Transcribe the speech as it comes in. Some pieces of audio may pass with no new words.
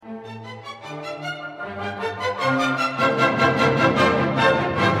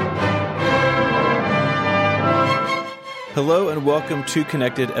Hello and welcome to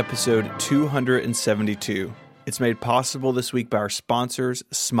Connected, episode 272. It's made possible this week by our sponsors,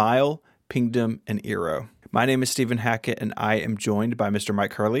 Smile, Pingdom, and Eero. My name is Stephen Hackett, and I am joined by Mr.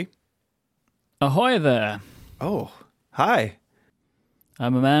 Mike Hurley. Ahoy there. Oh, hi.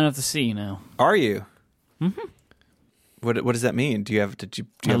 I'm a man of the sea now. Are you? Mm-hmm. What does that mean? Do you have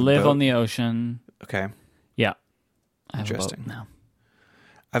I live on the ocean. Okay. Yeah. I have Interesting. A boat now.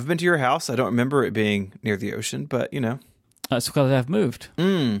 I've been to your house. I don't remember it being near the ocean, but, That's because I've moved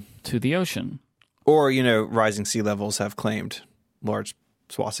to the ocean. Or, rising sea levels have claimed large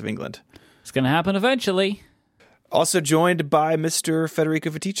swaths of England. It's going to happen eventually. Also joined by Mr. Federico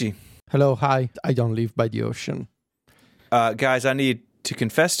Vitici. Hello, hi. I don't live by the ocean. Guys, I need to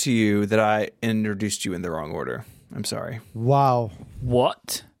confess to you that I introduced you in the wrong order. I'm sorry. Wow.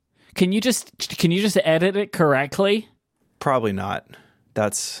 What? Can you just edit it correctly? Probably not.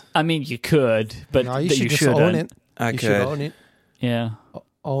 I mean, you could, but no, you that should you just shouldn't. own it. I you could. should own it. Yeah.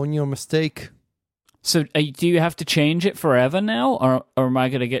 Own your mistake. So, do you have to change it forever now, or am I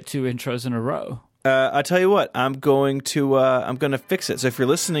going to get 2 intros in a row? I tell you what, I'm going to fix it. So if you're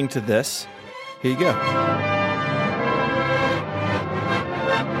listening to this, here you go.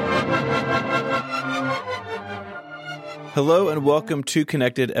 Hello and welcome to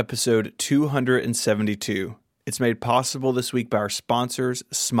Connected, episode 272. It's made possible this week by our sponsors,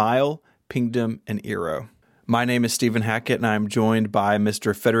 Smile, Pingdom, and Eero. My name is Stephen Hackett, and I'm joined by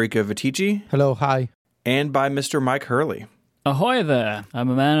Mr. Federico Vitici. Hello, hi. And by Mr. Mike Hurley. Ahoy there. I'm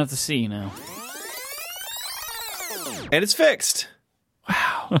a man of the sea now. And it's fixed.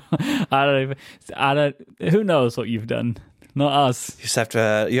 Wow. Who knows what you've done? Not us.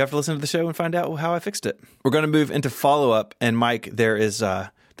 You have to listen to the show and find out how I fixed it. We're going to move into follow-up, and Mike, there's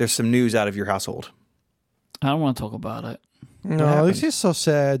some news out of your household. I don't want to talk about it. No, this is so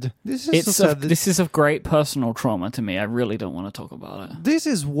sad. This is of great personal trauma to me. I really don't want to talk about it. This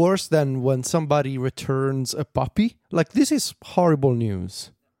is worse than when somebody returns a puppy. Like, this is horrible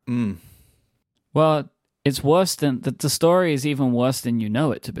news. Well, it's worse than... The story is even worse than you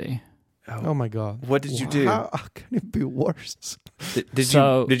know it to be. Oh my God. What did you do? How can it be worse? Did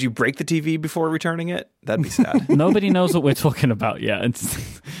you break the TV before returning it? That'd be sad. Nobody knows what we're talking about yet.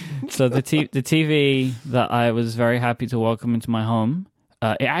 So the TV that I was very happy to welcome into my home,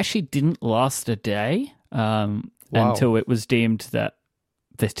 it actually didn't last a day until it was deemed that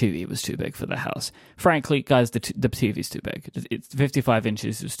this TV was too big for the house. Frankly, guys, the TV's too big. It's 55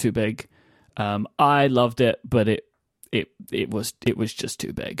 inches. It's too big. I loved it, but it was just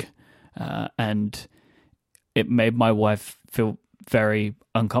too big. And it made my wife feel very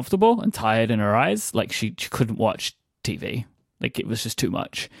uncomfortable and tired in her eyes. Like she couldn't watch TV. Like it was just too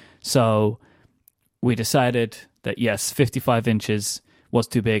much. So we decided that yes, 55 inches was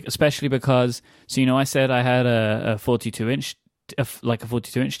too big, especially because, I said I had a 42-inch, like a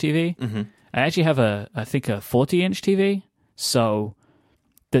 42-inch TV. Mm-hmm. I actually have a 40-inch TV. So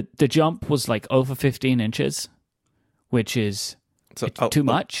the jump was like over 15 inches, which is too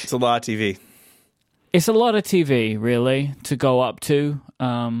much. It's a lot of TV. It's a lot of TV, really, to go up to.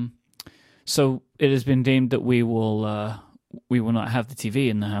 So it has been deemed that we will not have the TV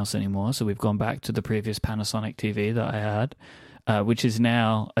in the house anymore. So we've gone back to the previous Panasonic TV that I had, which is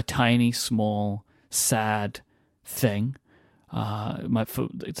now a tiny, small, sad thing.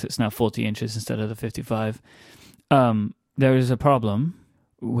 It's now 40 inches instead of the 55. There is a problem.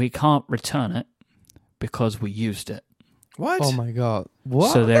 We can't return it because we used it. What? Oh my God.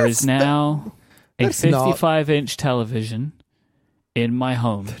 What? So there is now a 55-inch television in my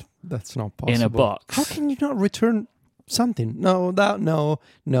home. That's not possible. In a box. How can you not return something? No.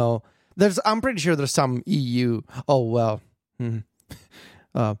 I'm pretty sure there's some EU. Oh, well. Can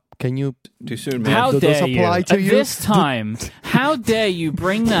you... Too soon, man. How dare you? Apply to At this time, how dare you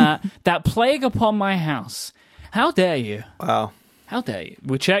bring that plague upon my house? How dare you? Wow. How dare you?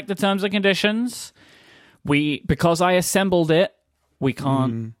 We checked the terms and conditions. Because I assembled it, we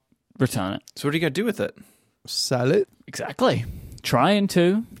can't return it. So what are you going to do with it? Sell it? Exactly. Trying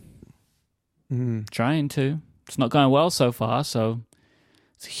to. It's not going well so far, so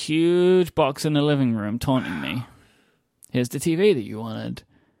it's a huge box in the living room taunting me. Here's the TV that you wanted,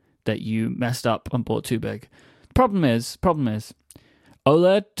 that you messed up and bought too big. Problem is,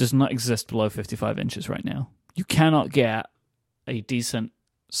 OLED does not exist below 55 inches right now. You cannot get a decent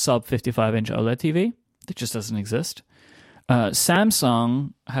sub 55-inch OLED TV. It just doesn't exist.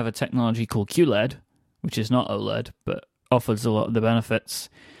 Samsung have a technology called QLED, which is not OLED, but offers a lot of the benefits.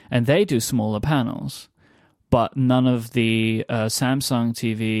 And they do smaller panels. But none of the Samsung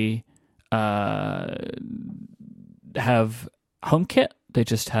TV have HomeKit. They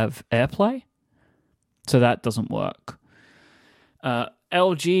just have AirPlay. So that doesn't work.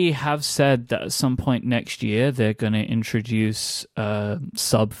 LG have said that at some point next year they're going to introduce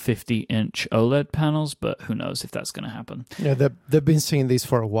sub 50-inch OLED panels, but who knows if that's going to happen. Yeah, they've been saying this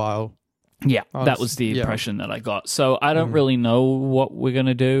for a while. Yeah, that was the impression that I got. So I don't really know what we're going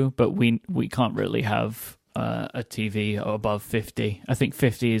to do, but we can't really have a TV above 50. I think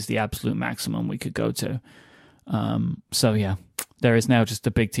 50 is the absolute maximum we could go to. So yeah, there is now just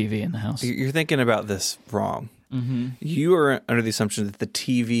a big TV in the house. You're thinking about this wrong. Mm-hmm. You are under the assumption that the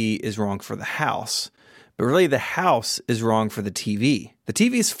TV is wrong for the house, but really the house is wrong for the TV. The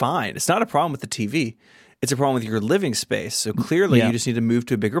TV is fine. It's not a problem with the TV. It's a problem with your living space. So clearly you just need to move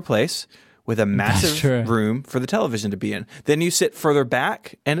to a bigger place with a massive room for the television to be in. Then you sit further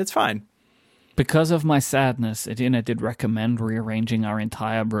back and it's fine. Because of my sadness, Adina did recommend rearranging our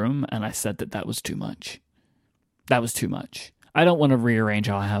entire room, and I said that was too much. That was too much. I don't want to rearrange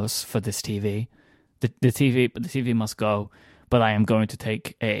our house for this TV. The TV must go, but I am going to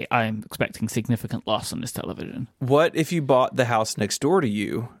I am expecting significant loss on this television. What if you bought the house next door to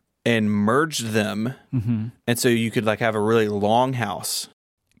you and merged them, and so you could have a really long house?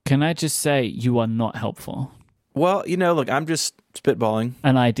 Can I just say you are not helpful? Well, look, I'm just spitballing.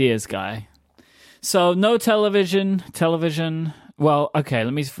 An ideas guy. So no television. Well, okay,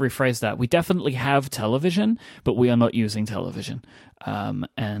 let me rephrase that. We definitely have television, but we are not using television.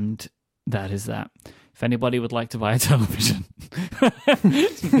 And that is that. If anybody would like to buy a television,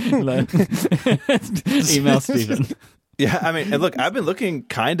 email Stephen. Yeah, I mean, look, I've been looking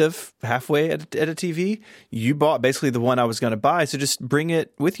kind of halfway at a TV. You bought basically the one I was going to buy, so just bring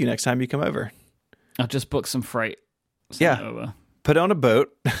it with you next time you come over. I'll just book some freight. Send it over. Put it on a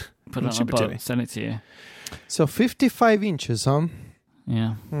boat. Put it on a boat. Send it to you. So 55 inches, huh?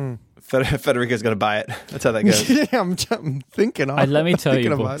 Yeah. Federico's going to buy it. That's how that goes. Yeah, I'm thinking. Let me tell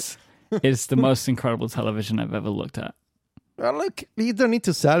you, boys, it's the most incredible television I've ever looked at. Well, look, you don't need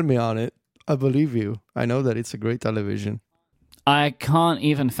to sell me on it. I believe you. I know that it's a great television. I can't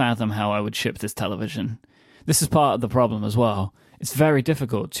even fathom how I would ship this television. This is part of the problem as well. It's very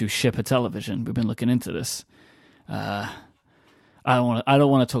difficult to ship a television. We've been looking into this. I don't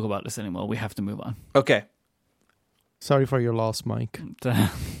want to talk about this anymore. We have to move on. Okay. Sorry for your loss, Mike.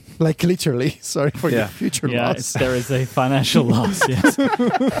 Literally. Sorry for your future loss. There is a financial loss, yes.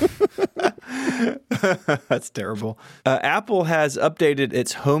 That's terrible. Apple has updated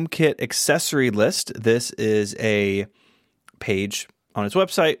its HomeKit accessory list. This is a page on its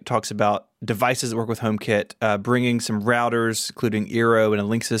website. Talks about devices that work with HomeKit, bringing some routers, including Eero and a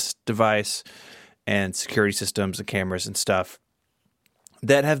Linksys device, and security systems and cameras and stuff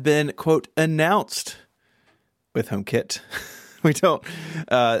that have been, quote, announced with HomeKit. We don't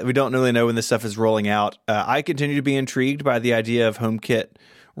really know when this stuff is rolling out. I continue to be intrigued by the idea of HomeKit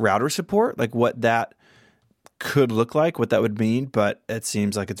router support, like what that could look like, what that would mean, but it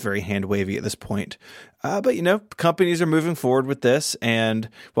seems like it's very hand-wavy at this point. But, companies are moving forward with this, and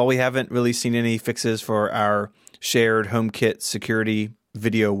while we haven't really seen any fixes for our shared HomeKit security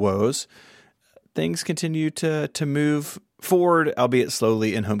video woes, things continue to move forward, albeit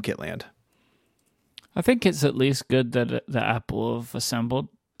slowly, in HomeKit land. I think it's at least good that Apple have assembled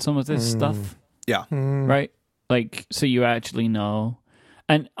some of this stuff. Yeah. Right? So you actually know.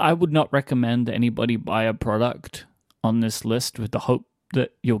 And I would not recommend that anybody buy a product on this list with the hope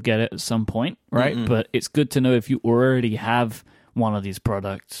that you'll get it at some point, right? Mm-mm. But it's good to know if you already have one of these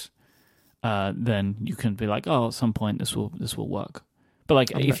products, then you can be like, oh, at some point this will work.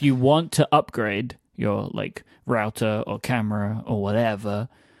 But if you want to upgrade your router or camera or whatever,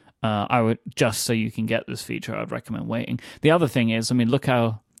 I would, just so you can get this feature, I'd recommend waiting. The other thing is, look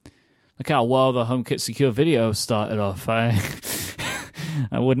how well the HomeKit Secure Video started off.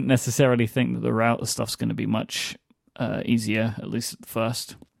 I wouldn't necessarily think that the router stuff's going to be much easier, at least at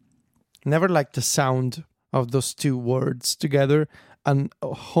first. Never liked the sound of those two words together, and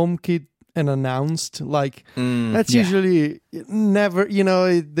HomeKit and announced. That's usually never,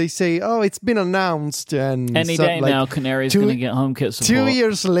 they say, oh, it's been announced, and any day now Canary's going to get HomeKit support. 2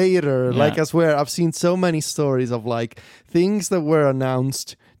 years later, I swear I've seen so many stories of things that were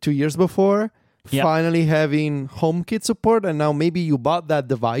announced 2 years before finally having HomeKit support, and now maybe you bought that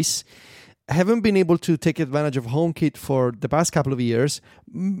device, haven't been able to take advantage of HomeKit for the past couple of years.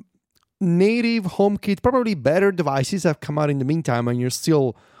 Native HomeKit, probably better devices have come out in the meantime, and you're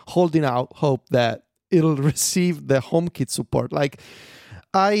still holding out hope that it'll receive the HomeKit support.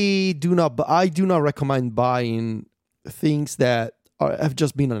 I do not recommend buying things that have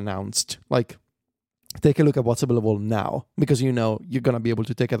just been announced. Take a look at what's available now, because you're going to be able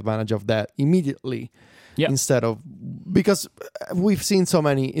to take advantage of that immediately. Instead of, because we've seen so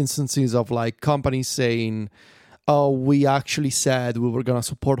many instances of companies saying, we actually said we were going to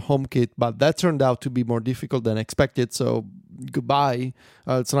support HomeKit, but that turned out to be more difficult than expected. So goodbye.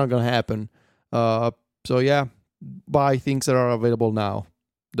 It's not going to happen. So yeah, buy things that are available now.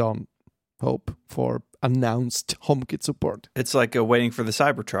 Don't hope for announced HomeKit support. It's like waiting for the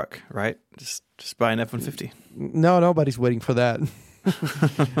Cybertruck, right? Just buy an F-150. No, nobody's waiting for that.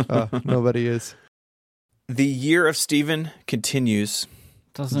 Nobody is. The year of Steven continues.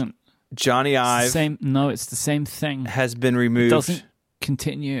 Doesn't Johnny Ive? It's the same thing. Has been removed. It doesn't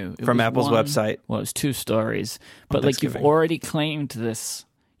continue from Apple's website. Well, it's 2 stories, but like you've already claimed this.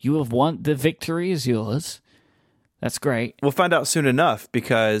 You have won. The victory is yours. That's great. We'll find out soon enough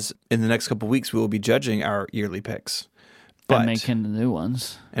because in the next couple of weeks we will be judging our yearly picks. And making the new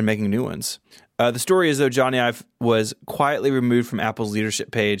ones. The story is, though, Johnny Ive was quietly removed from Apple's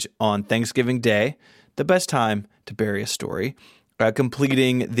leadership page on Thanksgiving Day, the best time to bury a story,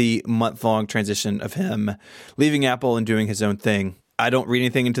 completing the month-long transition of him leaving Apple and doing his own thing. I don't read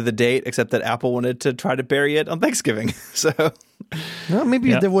anything into the date except that Apple wanted to try to bury it on Thanksgiving. So well,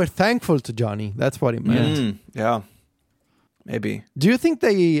 maybe they were thankful to Johnny. That's what it meant. Yeah, maybe. Do you think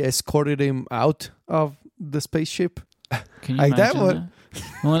they escorted him out of the spaceship? Can you imagine that?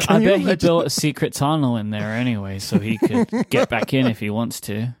 Well, I bet he built a secret tunnel in there anyway, so he could get back in if he wants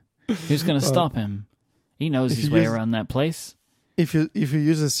to. Who's going to stop him? He knows his way around that place. If you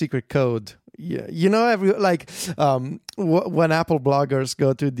use a secret code, yeah, you know, when Apple bloggers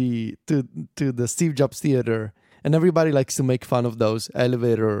go to the Steve Jobs Theater, and everybody likes to make fun of those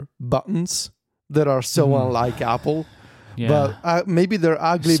elevator buttons that are so unlike Apple. Yeah. But maybe they're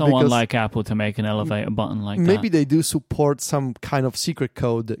ugly. Someone like Apple to make an elevator button like that. Maybe they do support some kind of secret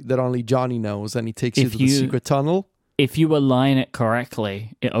code that only Johnny knows, and he takes you to the secret tunnel. If you align it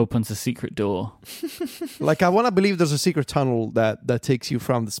correctly, it opens a secret door. Like, I want to believe there's a secret tunnel that takes you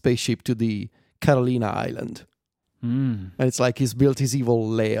from the spaceship to the Catalina Island. And it's like he's built his evil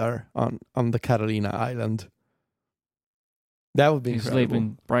lair on the Catalina Island. That would be incredible. He's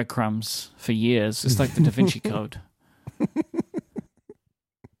leaving breadcrumbs for years. It's like the Da Vinci Code.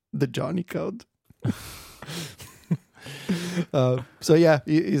 The Johnny Code. So yeah,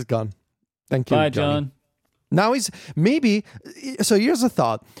 he's gone. Thank you. Bye, Johnny. John. Now so here's a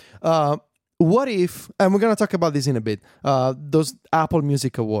thought. What if, and we're going to talk about this in a bit, those Apple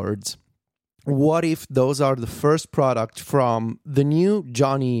Music Awards, what if those are the first product from the new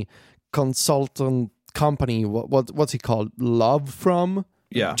Johnny consultant company? What's it called? Love from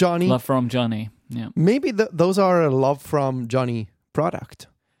Johnny? Love from Johnny, yeah. Maybe those are a Love from Johnny product.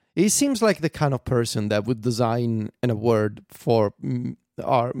 He seems like the kind of person that would design an award for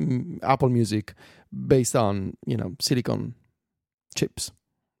our Apple Music based on, silicon chips.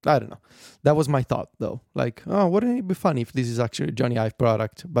 I don't know. That was my thought, though. Like, wouldn't it be funny if this is actually a Johnny Ive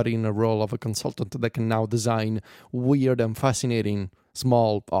product, but in a role of a consultant that can now design weird and fascinating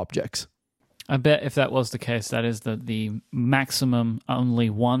small objects? I bet if that was the case, that is the maximum only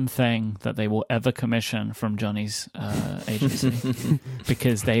one thing that they will ever commission from Johnny's agency.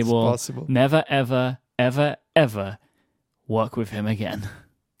 Because they will never, ever, ever, ever work with him again.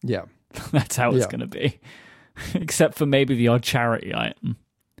 Yeah. That's how it's going to be. Except for maybe the odd charity item.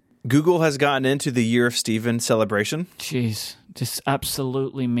 Google has gotten into the Year of Steven celebration. Jeez, this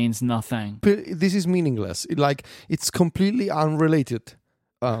absolutely means nothing. But this is meaningless. It's completely unrelated.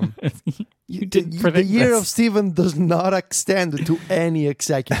 You didn't predict the Year this. of Steven does not extend to any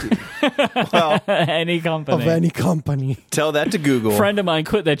executive. Any company. Of any company. Tell that to Google. A friend of mine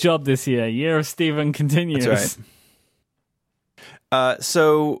quit their job this year. Year of Steven continues. That's right.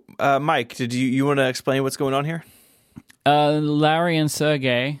 So, Mike, did you want to explain what's going on here? Larry and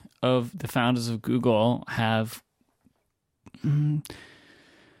Sergey, of the founders of Google, have dropped the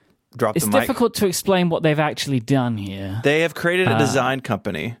mic. It's difficult to explain what they've actually done here. They have created a design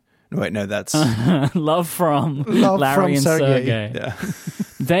company. Wait, no, that's Love from Larry and Sergey. Yeah.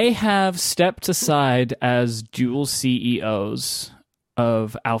 They have stepped aside as dual CEOs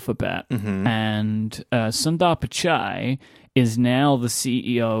of Alphabet, and Sundar Pichai is now the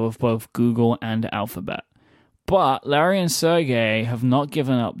CEO of both Google and Alphabet. But Larry and Sergey have not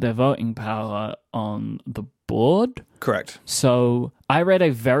given up their voting power on the board. Correct. So I read a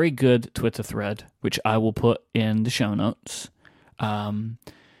very good Twitter thread, which I will put in the show notes,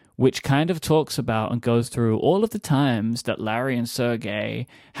 which kind of talks about and goes through all of the times that Larry and Sergey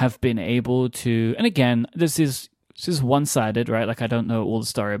have been able to, and again, this is one-sided, right? Like, I don't know all the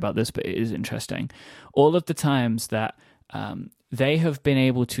story about this, but it is interesting. All of the times that they have been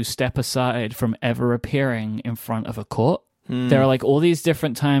able to step aside from ever appearing in front of a court There are like all these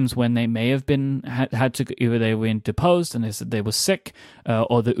different times when they may have been had to either they were deposed and they said they were sick,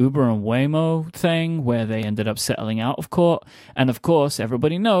 or the Uber and Waymo thing where they ended up settling out of court. And of course,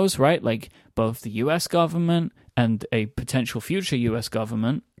 everybody knows, right? Like both the U.S. government and a potential future U.S.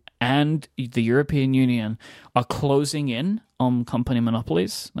 government and the European Union are closing in on company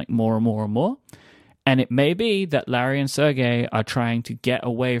monopolies, like more and more and more. And it may be that Larry and Sergey are trying to get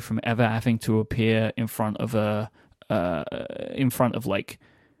away from ever having to appear in front of like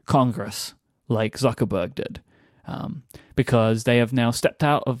Congress, like Zuckerberg did, because they have now stepped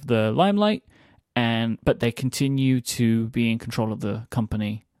out of the limelight, but they continue to be in control of the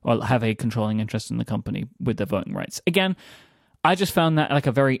company or have a controlling interest in the company with their voting rights. Again, I just found that like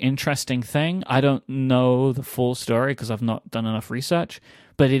a very interesting thing. I don't know the full story because I've not done enough research,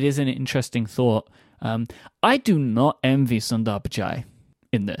 but it is an interesting thought. I do not envy Sundar Pichai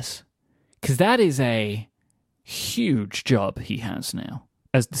in this, because that is a huge job he has now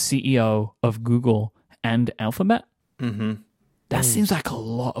as the CEO of Google and Alphabet. That seems like a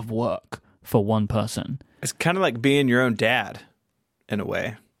lot of work for one person. It's kind of like being your own dad in a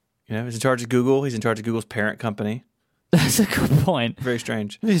way. You know, he's in charge of Google. He's in charge of Google's parent company. That's a good point. Very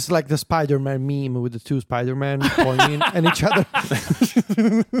strange. It's like the Spider-Man meme with the two Spider-Man pointing at each other.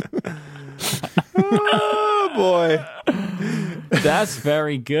 Oh, boy. That's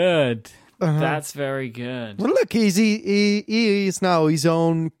very good. That's very good. Well, look, he is now his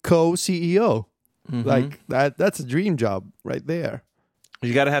own co-CEO. Like, that's a dream job right there.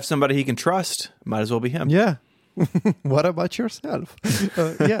 You got to have somebody he can trust. Might as well be him. Yeah. What about yourself?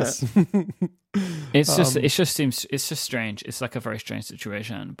 Yes. It's just strange. It's like a very strange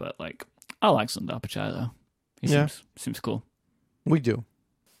situation, but like I like Sundar Pichai though. He seems cool. We do.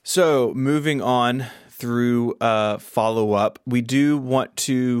 So moving on through follow up, we do want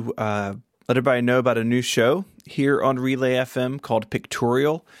to let everybody know about a new show here on Relay FM called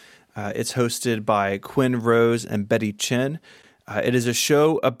Pictorial. It's hosted by Quinn Rose and Betty Chen. It is a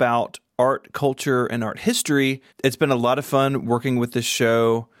show about art, culture, and art history. It's been a lot of fun working with this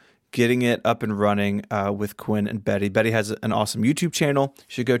show, getting it up and running with Quinn and Betty. Betty has an awesome YouTube channel you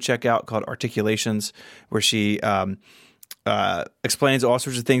should go check out called Articulations, where she explains all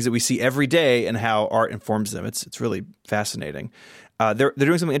sorts of things that we see every day and how art informs them. It's really fascinating. They're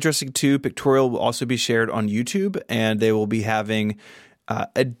doing something interesting too. Pictorial will also be shared on YouTube, and they will be having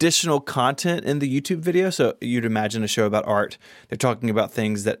additional content in the YouTube video. So you'd imagine a show about art. They're talking about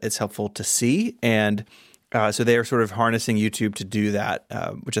things that it's helpful to see. And so they are sort of harnessing YouTube to do that,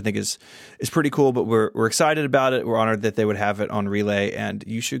 which I think is pretty cool. But we're excited about it. We're honored that they would have it on Relay, and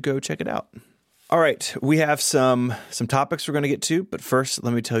you should go check it out. All right. We have some topics we're going to get to. But first,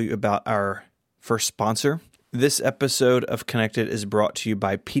 let me tell you about our first sponsor. This episode of Connected is brought to you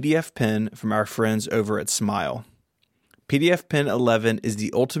by PDF Pen from our friends over at Smile. PDF Pen 11 is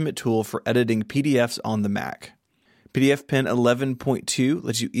the ultimate tool for editing PDFs on the Mac. PDF Pen 11.2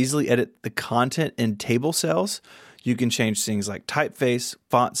 lets you easily edit the content in table cells. You can change things like typeface,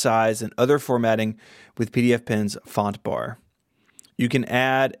 font size, and other formatting with PDF Pen's font bar. You can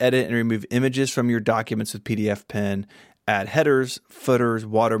add, edit, and remove images from your documents with PDF Pen, add headers, footers,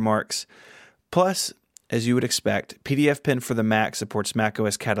 watermarks. Plus, as you would expect, PDF Pen for the Mac supports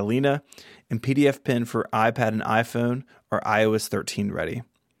macOS Catalina, and PDF Pen for iPad and iPhone are iOS 13 ready.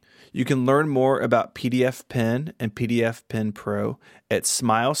 You can learn more about PDF Pen and PDF Pen Pro at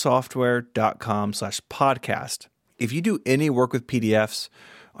smilesoftware.com/podcast. If you do any work with PDFs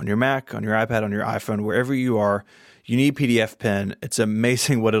on your Mac, on your iPad, on your iPhone, wherever you are, you need PDF Pen. It's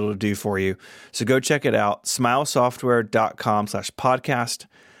amazing what it'll do for you. So go check it out, smilesoftware.com/podcast.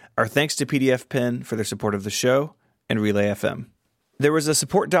 Our thanks to PDF Pen for their support of the show and Relay FM. There was a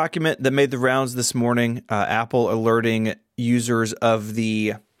support document that made the rounds this morning, Apple alerting users of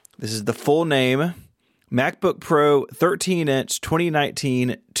this is the full name, MacBook Pro 13-inch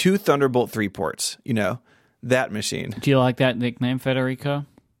 2019, 2 Thunderbolt 3 ports. You know, that machine. Do you like that nickname, Federico?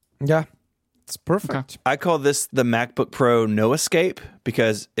 Yeah, it's perfect. Okay. I call this the MacBook Pro No Escape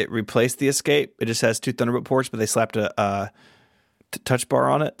because it replaced the Escape. It just has 2 Thunderbolt ports, but they slapped a touch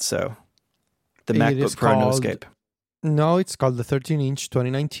bar on it. So the MacBook Pro No Escape. No, it's called the 13-inch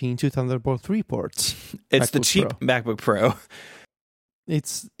 2019 2 Thunderbolt 3 ports. It's MacBook the cheap Pro. MacBook Pro.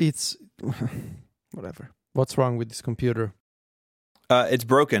 It's whatever. What's wrong with this computer? It's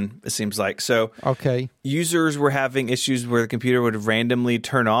broken, it seems like. So okay. Users were having issues where the computer would randomly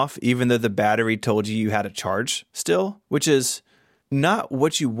turn off, even though the battery told you had a charge still, which is not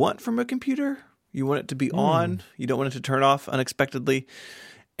what you want from a computer. You want it to be on. You don't want it to turn off unexpectedly.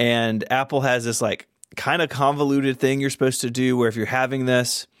 And Apple has this like kind of convoluted thing you're supposed to do where if you're having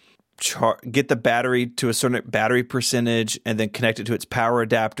this, get the battery to a certain battery percentage, and then connect it to its power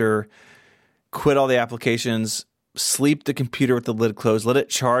adapter, quit all the applications, sleep the computer with the lid closed, let it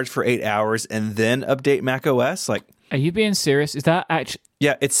charge for 8 hours, and then update macOS? Like, are you being serious? Is that actually...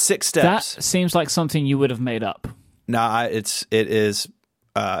 Yeah, it's 6 steps. That seems like something you would have made up. Nah, it is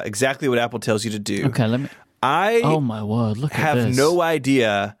exactly what Apple tells you to do. Okay, let me... oh my word, look at this. Have no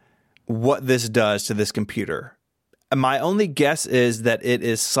idea what this does to this computer. My only guess is that it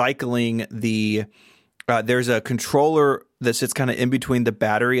is cycling the... there's a controller that sits kind of in between the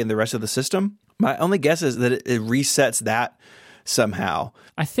battery and the rest of the system. My only guess is that it resets that somehow.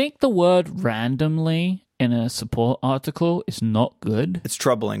 I think the word randomly in a support article is not good. It's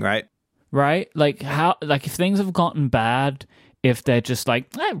troubling, right? Right? Like if things have gotten bad, if they're just like,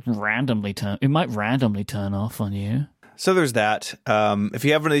 it might randomly turn off on you. So there's that. If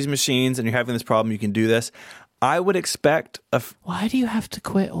you have one of these machines and you're having this problem, you can do this. I would expect why do you have to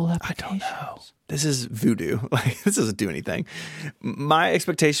quit all applications? I don't know. This is voodoo. Like, this doesn't do anything. My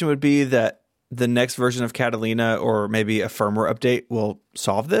expectation would be that the next version of Catalina or maybe a firmware update will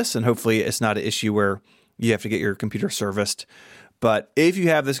solve this, and hopefully it's not an issue where you have to get your computer serviced. But if you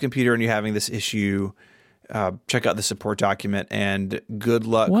have this computer and you're having this issue, check out the support document, and good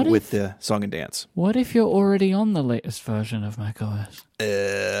luck with the song and dance. What if you're already on the latest version of macOS?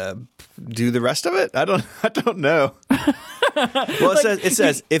 Do the rest of it? I don't know. Well, it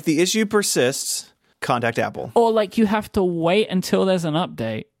says if the issue persists, contact Apple. Or like you have to wait until there's an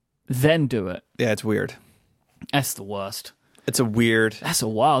update, then do it. Yeah, it's weird. That's the worst. It's a weird... That's a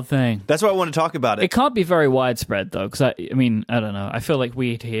wild thing. That's why I want to talk about it. It can't be very widespread, though, because, I don't know. I feel like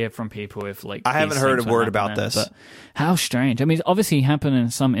we'd hear from people if, like... I haven't heard a word about this. But how strange. I mean, obviously it happened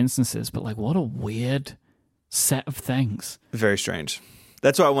in some instances, but, like, what a weird set of things. Very strange.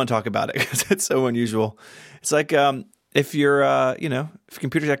 That's why I want to talk about it, because it's so unusual. It's like, if you're, if your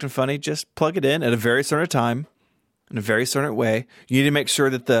computer's acting funny, just plug it in at a very certain time, in a very certain way. You need to make sure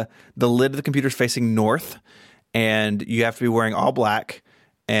that the lid of the computer is facing north, and you have to be wearing all black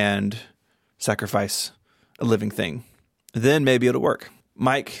and sacrifice a living thing. Then maybe it'll work.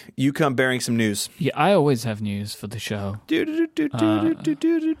 Mike, you come bearing some news. Yeah, I always have news for the show.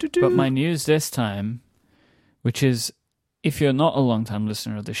 But my news this time, which is, if you're not a long-time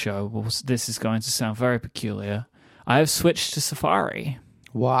listener of the show, well, this is going to sound very peculiar. I have switched to Safari.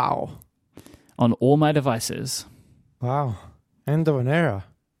 Wow. On all my devices. Wow. End of an era.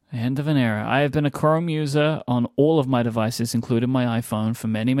 End of an era. I have been a Chrome user on all of my devices, including my iPhone, for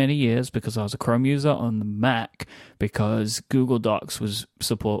many, many years because I was a Chrome user on the Mac because Google Docs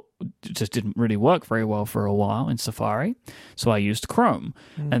support just didn't really work very well for a while in Safari. So I used Chrome.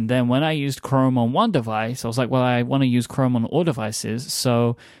 And then when I used Chrome on one device, I was like, well, I want to use Chrome on all devices,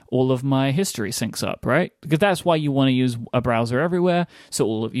 so all of my history syncs up, right? Because that's why you want to use a browser everywhere,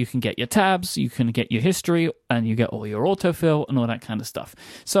 so you can get your tabs, you can get your history, and you get all your autofill and all that kind of stuff.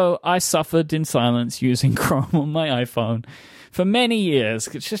 So I suffered in silence using Chrome on my iPhone for many years.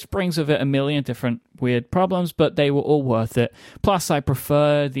 It just brings with it a million different weird problems, but they were all worth it. Plus, I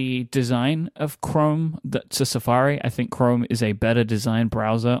prefer the design of Chrome to Safari. I think Chrome is a better design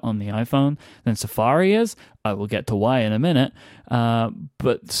browser on the iPhone than Safari is. I will get to why in a minute.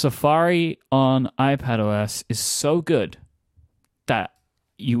 But Safari on iPadOS is so good that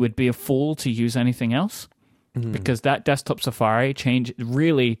you would be a fool to use anything else. Because that desktop Safari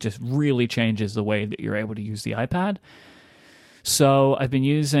really changes the way that you're able to use the iPad. So I've been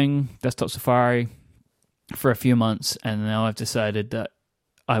using desktop Safari for a few months, and now I've decided that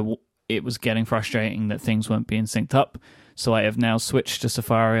it was getting frustrating that things weren't being synced up. So I have now switched to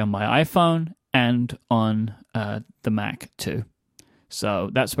Safari on my iPhone and on the Mac too. So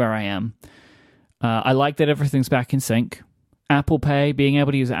that's where I am. I like that everything's back in sync. Apple Pay, being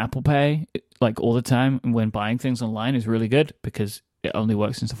able to use Apple Pay like all the time when buying things online is really good because it only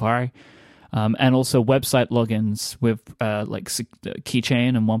works in Safari. And also website logins with like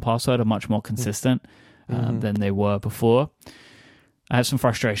Keychain and 1Password are much more consistent than they were before. I have some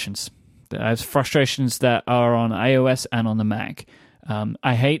frustrations. I have frustrations that are on iOS and on the Mac.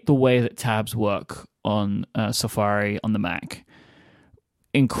 I hate the way that tabs work on Safari on the Mac.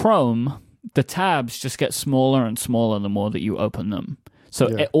 In Chrome, the tabs just get smaller and smaller the more that you open them. So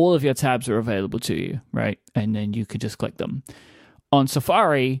all of your tabs are available to you, right? And then you could just click them. On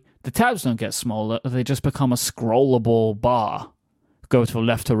Safari, the tabs don't get smaller. They just become a scrollable bar. Go to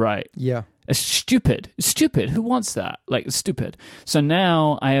left to right. Yeah. It's stupid. It's stupid. Who wants that? Like, it's stupid. So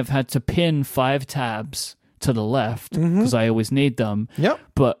now I have had to pin 5 tabs to the left because I always need them. Yep.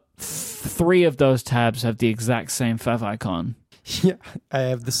 But 3 of those tabs have the exact same fav icon. Yeah, I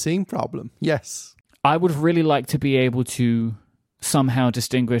have the same problem. Yes. I would really like to be able to somehow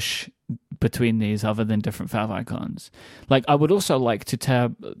distinguish between these other than different fav icons. Like, I would also like to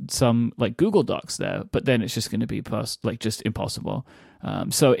tab some like Google Docs there, but then it's just going to be just impossible.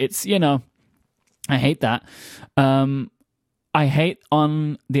 So it's, I hate that. I hate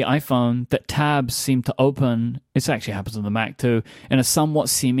on the iPhone that tabs seem to open, it actually happens on the Mac too, in a somewhat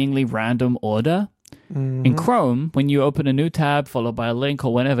seemingly random order. Mm-hmm. In Chrome, when you open a new tab followed by a link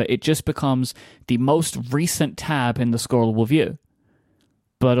or whatever, it just becomes the most recent tab in the scrollable view.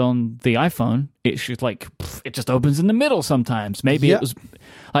 But on the iPhone, it's just it just opens in the middle sometimes. Maybe it was...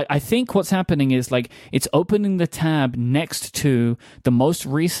 I think what's happening is it's opening the tab next to the most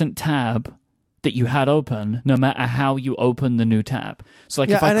recent tab that you had open, no matter how you open the new tab. So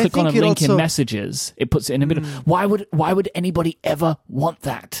if I click on a link in Messages, it puts it in the middle. Why would anybody ever want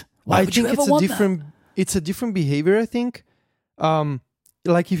that? Why would you ever want that? It's a different behavior, I think.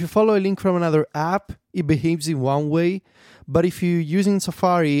 If you follow a link from another app, it behaves in one way. But if you're using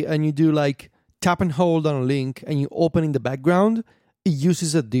Safari and you do tap and hold on a link and you open in the background, it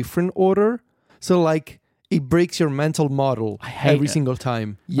uses a different order. So it breaks your mental model every single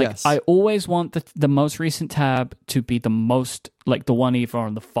time. Yes. I always want the most recent tab to be the most, the one either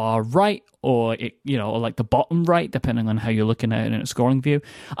on the far right or the bottom right, depending on how you're looking at it in a scrolling view.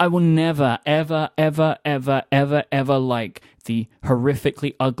 I will never, ever, ever, ever, ever, ever like the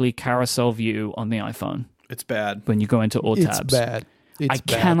horrifically ugly carousel view on the iPhone. It's bad. When you go into all tabs. It's bad. I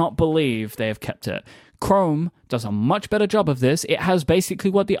cannot believe they have kept it. Chrome does a much better job of this. It has basically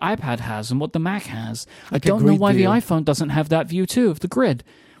what the iPad has and what the Mac has. I don't know why the iPhone doesn't have that view too of the grid.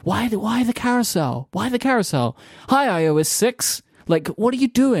 Why the carousel? Why the carousel? Hi, iOS 6. What are you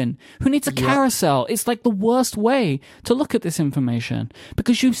doing? Who needs a carousel? It's the worst way to look at this information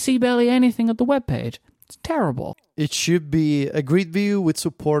because you see barely anything at the webpage. It's terrible. It should be a grid view with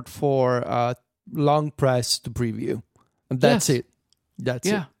support for long press to preview. And that's it. That's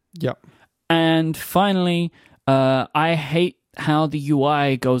it. Yeah. And finally, I hate how the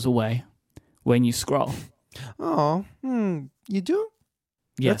UI goes away when you scroll. Oh, you do?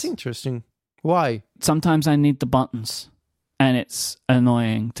 Yes. That's interesting. Why? Sometimes I need the buttons, and it's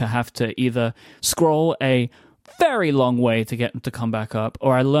annoying to have to either scroll a very long way to get them to come back up,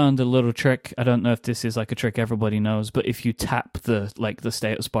 or I learned a little trick. I don't know if this is a trick everybody knows, but if you tap the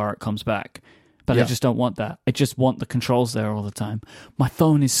status bar, it comes back. But I just don't want that. I just want the controls there all the time. My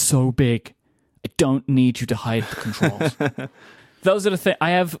phone is so big. I don't need you to hide the controls. Those are the things.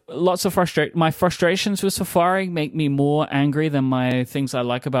 I have lots of my frustrations with Safari make me more angry than my things I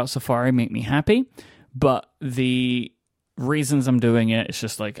like about Safari make me happy. But the reasons I'm doing it, it's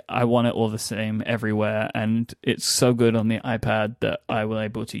just I want it all the same everywhere. And it's so good on the iPad that I will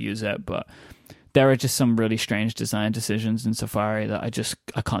able to use it. But there are just some really strange design decisions in Safari that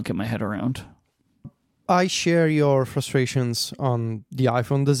I can't get my head around. I share your frustrations on the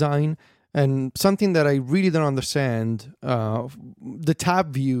iPhone design. And something that I really don't understand, the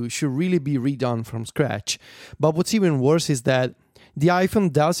tab view should really be redone from scratch. But what's even worse is that the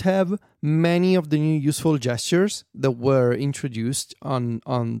iPhone does have many of the new useful gestures that were introduced on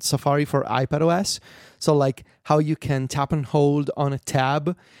Safari for iPadOS. So how you can tap and hold on a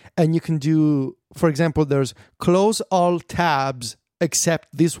tab, and you can do, for example, there's close all tabs except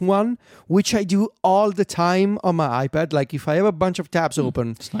this one, which I do all the time on my iPad. If I have a bunch of tabs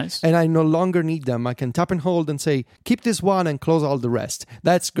open nice. And I no longer need them, I can tap and hold and say, keep this one and close all the rest.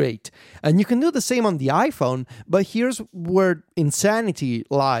 That's great. And you can do the same on the iPhone, but here's where insanity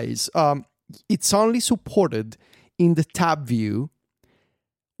lies. It's only supported in the tab view,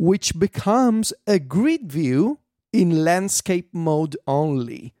 which becomes a grid view in landscape mode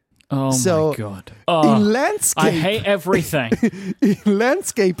only. Oh my God. In landscape... I hate everything. In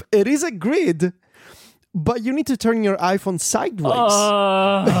landscape, it is a grid, but you need to turn your iPhone sideways.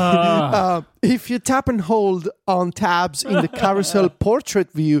 If you tap and hold on tabs in the carousel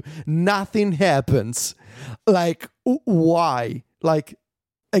portrait view, nothing happens. Why?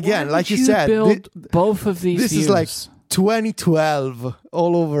 Again, why you said... build both of these This views? is 2012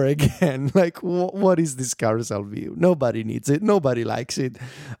 all over again. What is this carousel view? Nobody needs it. Nobody likes it.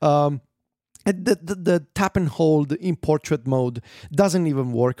 The tap and hold in portrait mode doesn't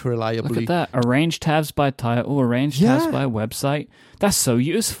even work reliably. Look at that. Arrange tabs by title, arrange tabs by website. That's so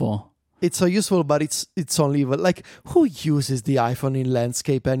useful. It's so useful, but it's only who uses the iPhone in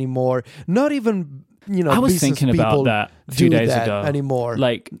landscape anymore? Not even I was thinking about that a few days ago anymore.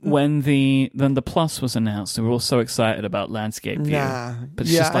 When the Plus was announced, we were all so excited about landscape view. But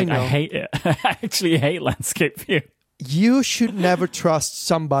it's just I hate it. I actually hate landscape view. You should never trust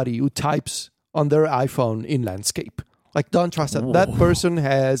somebody who types on their iPhone in landscape. Don't trust that. That person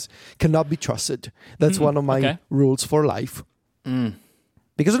cannot be trusted. That's one of my rules for life.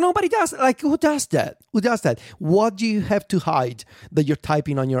 Because nobody does. Like, who does that? Who does that? What do you have to hide that you're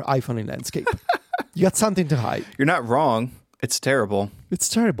typing on your iPhone in landscape? You got something to hide. You're not wrong. It's terrible. It's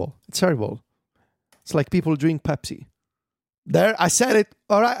terrible. It's terrible. It's like people drink Pepsi. There, I said it.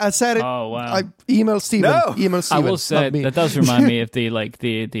 All right, I said it. Oh wow! I email Steven. No. Email Steven. I will say that does remind me of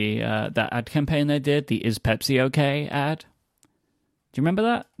that ad campaign they did, the "Is Pepsi Okay" ad. Do you remember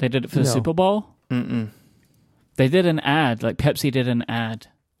that? They did it for the Super Bowl. They did an ad, like Pepsi did an ad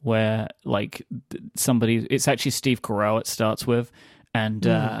where like somebody. It's actually Steve Carell. It starts with. And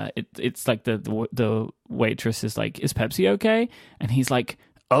it's like the waitress is like, "Is Pepsi okay?" And he's like,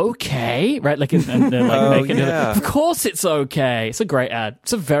 "Okay," right? Like, and they're like making it. Of course, it's okay. It's a great ad.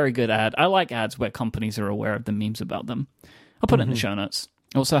 It's a very good ad. I like ads where companies are aware of the memes about them. I'll put it in the show notes.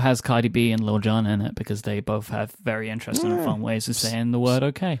 It also has Cardi B and Lil Jon in it because they both have very interesting and fun ways of saying the word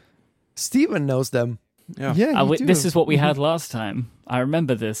 "okay." Steven knows them. Yeah, this is what we had last time. I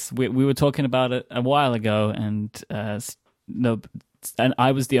remember this. We were talking about it a while ago, and and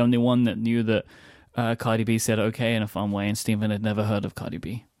I was the only one that knew that Cardi B said "okay" in a fun way, and Steven had never heard of Cardi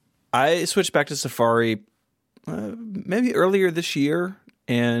B. I switched back to Safari maybe earlier this year,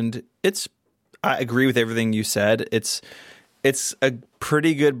 and I agree with everything you said. It's a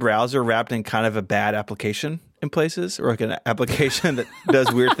pretty good browser wrapped in kind of a bad application in places, or like an application that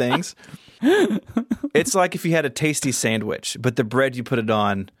does weird things. It's like if you had a tasty sandwich, but the bread you put it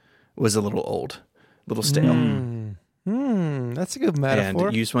on was a little old, a little stale. That's a good metaphor.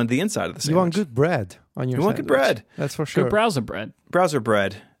 And you just want the inside of the sandwich. You want good bread on your sandwich. You want good bread. That's for sure. Good browser bread. Browser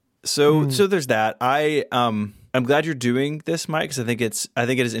bread. So there's that. I'm glad you're doing this, Mike, because I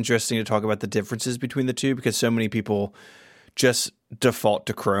think it is interesting to talk about the differences between the two, because so many people just default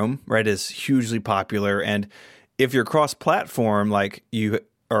to Chrome, right? Is hugely popular. And if you're cross-platform, like you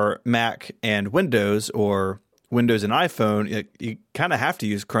are Mac and Windows, or Windows and iPhone, you kind of have to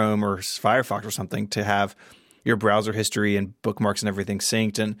use Chrome or Firefox or something to have your browser history and bookmarks and everything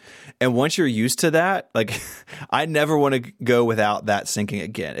synced. And once you're used to that, like I never want to go without that syncing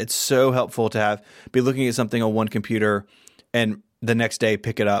again. It's so helpful to be looking at something on one computer and the next day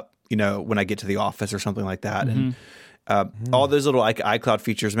pick it up, when I get to the office or something like that. And all those little iCloud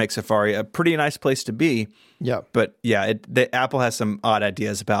features make Safari a pretty nice place to be. Yeah. But yeah, Apple has some odd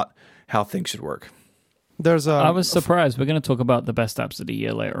ideas about how things should work. I was surprised. We're going to talk about the best apps of the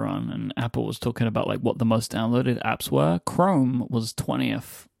year later on, and Apple was talking about like what the most downloaded apps were. Chrome was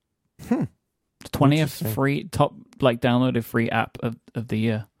 20th. 20th free top downloaded free app of the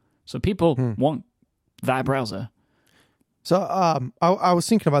year. So people want that browser. So I was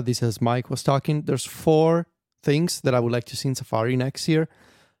thinking about this as Mike was talking. There's 4 things that I would like to see in Safari next year.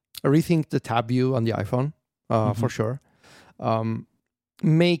 I rethink the tab view on the iPhone, for sure.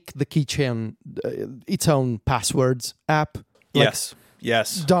 Make the keychain its own passwords app. Yes.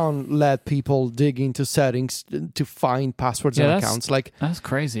 Don't let people dig into settings to find passwords and accounts. That's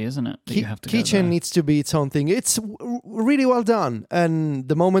crazy, isn't it? Keychain needs to be its own thing. It's really well done. And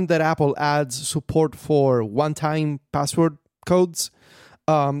the moment that Apple adds support for one-time password codes,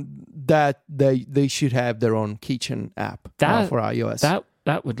 that they should have their own keychain app for iOS.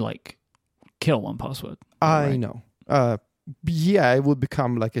 That would kill 1Password. I know. Yeah, it would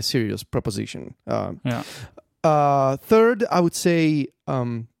become like a serious proposition. Third, I would say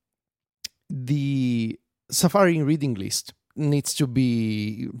the Safari reading list needs to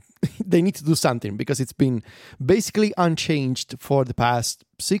be... they need to do something, because it's been basically unchanged for the past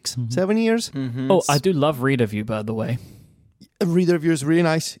 6-7 years. Oh, I do love Reader View, by the way. Reader View is really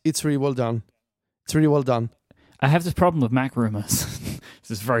nice. It's really well done. I have this problem with Mac Rumors.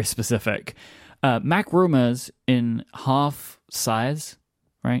 This is very specific. Mac Rumors in half size,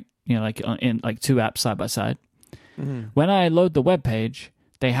 right? In 2 apps side by side. When I load the web page,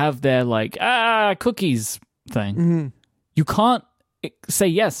 they have their cookies thing. You can't say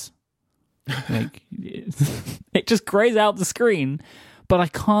yes. It just grays out the screen, but I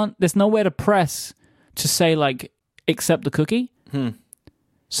can't. There's nowhere to press to say accept the cookie.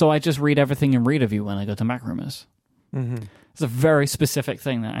 So I just read everything in Reader View when I go to Mac Rumors. It's a very specific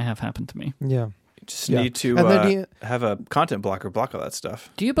thing that I have happened to me. Yeah. You just need to have a content blocker block all that stuff.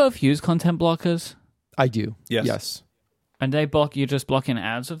 Do you both use content blockers? I do. Yes. And you're just blocking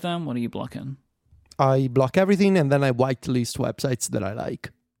ads of them? What are you blocking? I block everything, and then I whitelist websites that I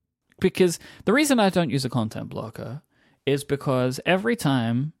like. Because the reason I don't use a content blocker is because every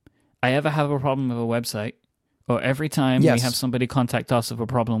time I ever have a problem with a website, or every time we have somebody contact us with a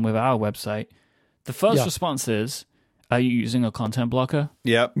problem with our website, the first response is, are you using a content blocker?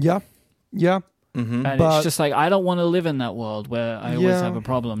 Yep. Yeah. And it's just I don't want to live in that world where I always have a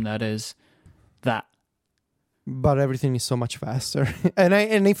problem that is that. but everything is so much faster.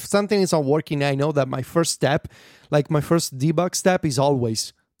 and if something is not working, I know that my first step, like my first debug step, is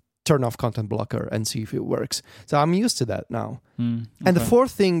always turn off content blocker and see if it works. So I'm used to that now. Okay. And the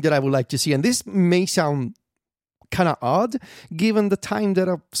fourth thing that I would like to see, and this may sound kind of odd given the time that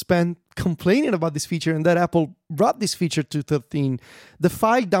I've spent complaining about this feature and that Apple brought this feature to 13, the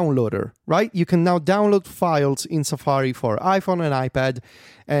file downloader, right? You can now download files in Safari for iPhone and iPad,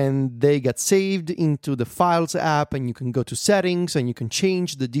 and they get saved into the Files app, and you can go to settings and you can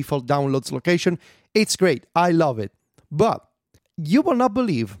change the default downloads location. It's great. I love it. But you will not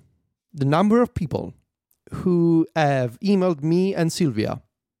believe the number of people who have emailed me and Sylvia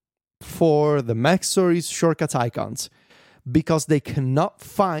for the Mac Stories shortcuts icons because they cannot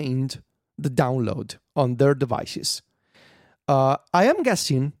find the download on their devices. I am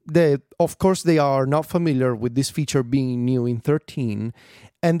guessing that, of course, they are not familiar with this feature being new in 13,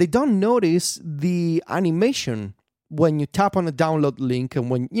 and they don't notice the animation when you tap on a download link, and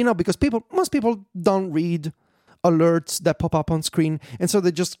when, because most people don't read alerts that pop up on screen, and so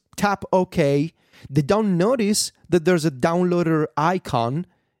they just tap OK. They don't notice that there's a downloader icon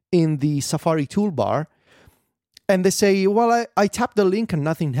in the Safari toolbar, and they say, well, I tapped the link and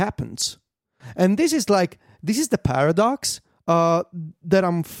nothing happens. And this is the paradox that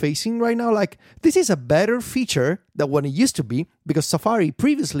I'm facing right now. Like, this is a better feature than what it used to be, because Safari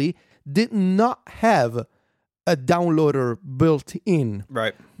previously did not have a downloader built in.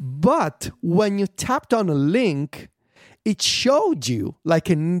 Right. But when you tapped on a link, it showed you like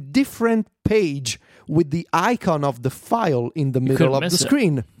a different page with the icon of the file in the middle of the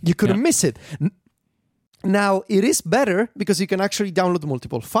screen. You couldn't miss it. Now, it is better because you can actually download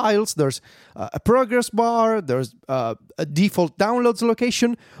multiple files. There's a progress bar, there's a default downloads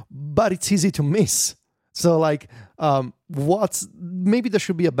location, but it's easy to miss. So, like, maybe there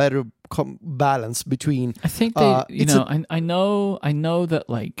should be a better balance between. I think they, I know that,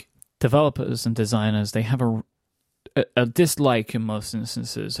 like, developers and designers, they have a dislike in most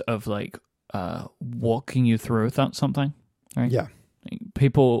instances of, like, walking you through something, right? Yeah.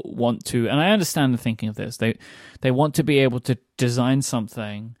 People want to, and I understand the thinking of this. They want to be able to design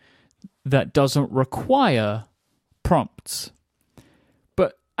something that doesn't require prompts.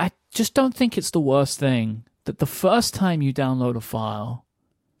 But I just don't think it's the worst thing that the first time you download a file,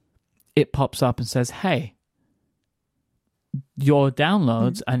 it pops up and says, hey, your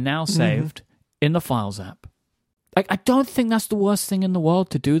downloads are now saved in the Files app. Like, I don't think that's the worst thing in the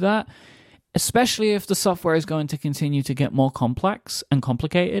world to do that, especially if the software is going to continue to get more complex and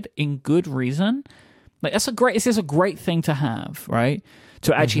complicated in good reason. Like, this is a great thing to have, right?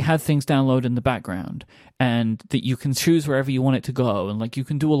 To actually have things download in the background, and that you can choose wherever you want it to go, and, like, you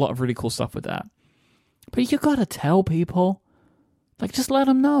can do a lot of really cool stuff with that. But you gotta tell people, like, just let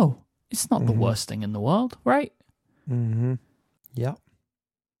them know. It's not the worst thing in the world, right? Yeah.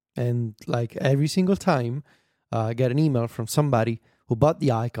 And, like, every single time I get an email from somebody who bought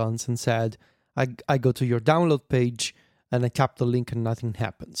the icons and said, I go to your download page and I tap the link and nothing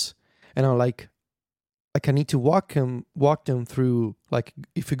happens. And I'm like I need to walk them through, like,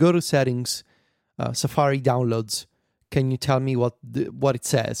 if you go to settings, Safari downloads, can you tell me what it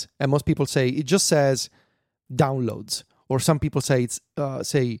says? And most people say it just says downloads, or some people say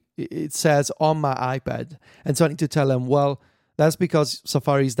it says on my iPad. And so I need to tell them, well, that's because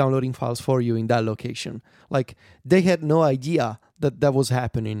Safari is downloading files for you in that location. Like, they had no idea that was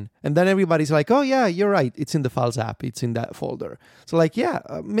happening. And then everybody's like, oh yeah, you're right, it's in the Files app, it's in that folder. So, like, yeah,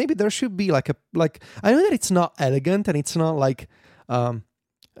 maybe there should be I know that it's not elegant, and it's not like and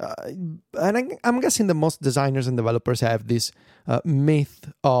I'm guessing that most designers and developers have this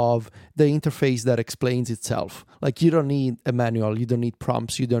myth of the interface that explains itself. Like, you don't need a manual, you don't need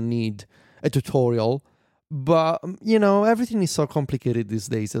prompts, you don't need a tutorial. But, everything is so complicated these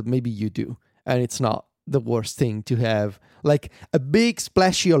days that maybe you do. And it's not the worst thing to have, like, a big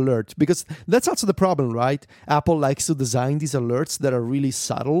splashy alert, because that's also the problem, right? Apple likes to design these alerts that are really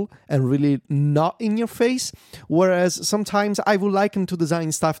subtle and really not in your face, whereas sometimes I would like them to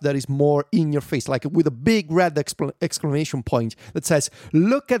design stuff that is more in your face, like with a big red exclamation point that says,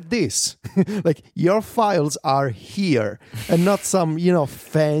 look at this. Like, your files are here, and not some,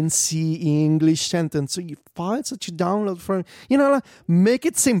 fancy English sentence. So your files that you download from, make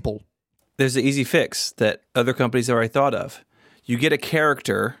it simple. There's an easy fix that other companies have already thought of. You get a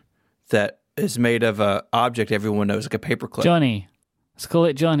character that is made of an object everyone knows, like a paperclip. Johnny. Let's call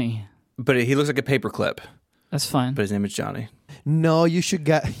it Johnny. But he looks like a paperclip. That's fine. But his name is Johnny. No, you should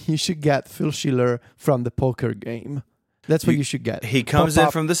get Phil Schiller from the poker game. That's what you should get. He comes in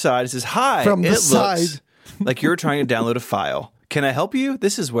from the side and says, hi, from the side. Looks like you're trying to download a file. Can I help you?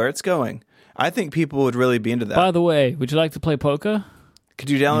 This is where it's going. I think people would really be into that. By the way, would you like to play poker? Could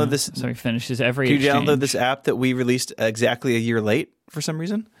you download this? Sorry, finishes every Could you exchange. download this app that we released exactly a year late for some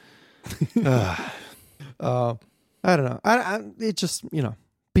reason? I don't know. It just,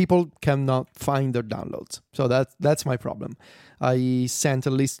 people cannot find their downloads. So that's my problem. I sent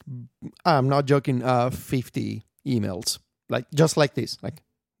at least, I'm not joking, 50 emails, just like this,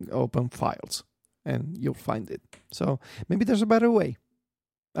 open files, and you'll find it. So maybe there's a better way.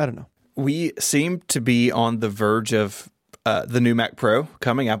 I don't know. We seem to be on the verge of the new Mac Pro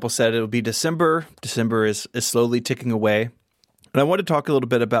coming. Apple said it'll be December. December is slowly ticking away. And I want to talk a little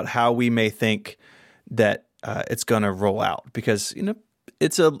bit about how we may think that it's going to roll out, because,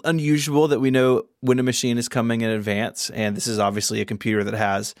 it's unusual that we know when a machine is coming in advance. And this is obviously a computer that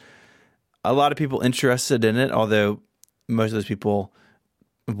has a lot of people interested in it, although most of those people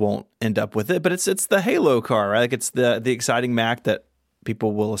won't end up with it. But it's the Halo car, right? It's the exciting Mac that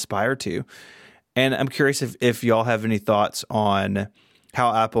people will aspire to. And I'm curious if y'all have any thoughts on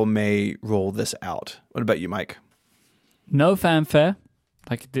how Apple may roll this out. What about you, Mike? No fanfare.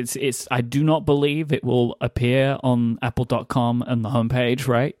 I do not believe it will appear on apple.com and the homepage,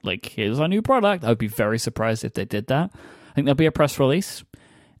 right? Here's our new product. I would be very surprised if they did that. I think there'll be a press release.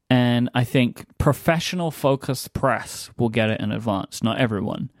 And I think professional focused press will get it in advance, not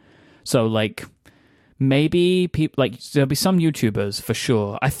everyone. So maybe people, there'll be some YouTubers for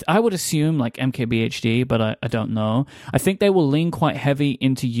sure. I would assume MKBHD, but I don't know. I think they will lean quite heavy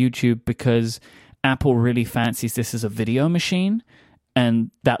into YouTube because Apple really fancies this as a video machine,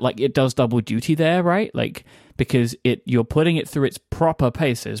 and that it does double duty there, right? Because you're putting it through its proper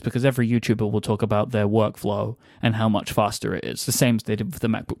paces, because every YouTuber will talk about their workflow and how much faster it is. The same as they did with the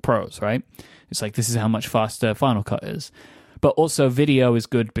MacBook Pros, right? It's this is how much faster Final Cut is. But also video is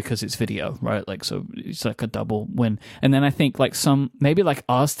good because it's video, right? So it's a double win. And then I think maybe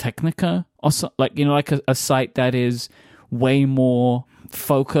Ars Technica, or a site that is way more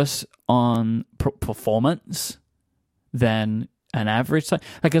focused on performance than an average site.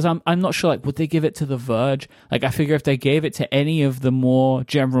 Because I'm not sure, would they give it to The Verge? I figure if they gave it to any of the more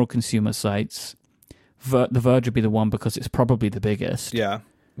general consumer sites, The Verge would be the one because it's probably the biggest. Yeah,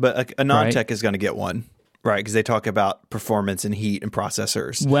 but a non-tech is going to get one. Right, because they talk about performance and heat and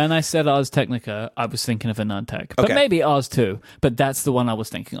processors. When I said Ars Technica, I was thinking of a non-tech. But maybe Ars too. But that's the one I was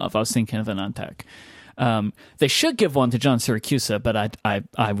thinking of. I was thinking of a non-tech. They should give one to John Siracusa, but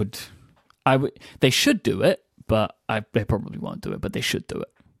I would. They should do it, but they probably won't do it. But they should do it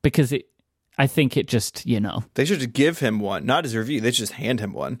because I think it just, They should just give him one, not his review. They should just hand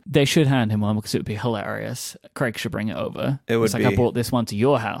him one. They should hand him one because it would be hilarious. Craig should bring it over. It would be. I brought this one to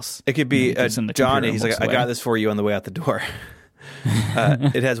your house. It could be Johnny. He's I got this for you on the way out the door.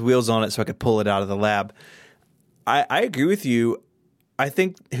 It has wheels on it so I could pull it out of the lab. I agree with you. I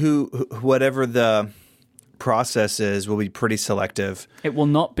think whatever the process is will be pretty selective. It will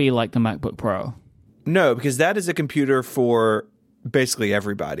not be like the MacBook Pro. No, because that is a computer for basically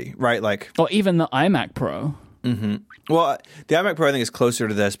everybody, right? Or even the iMac Pro. Mm-hmm. Well, the iMac Pro I think is closer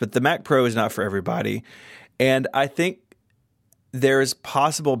to this, but the Mac Pro is not for everybody. And I think there is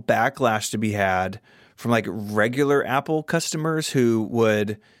possible backlash to be had from regular Apple customers who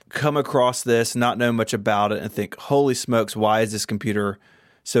would come across this, not know much about it, and think, holy smokes, why is this computer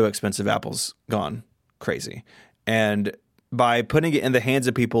so expensive? Apple's gone crazy. And by putting it in the hands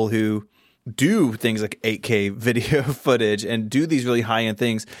of people who do things like 8K video footage and do these really high-end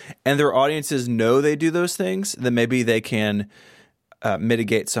things, and their audiences know they do those things, then maybe they can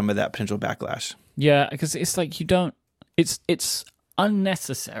mitigate some of that potential backlash. Yeah, because it's you don't... It's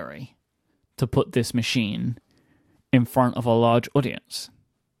unnecessary to put this machine in front of a large audience.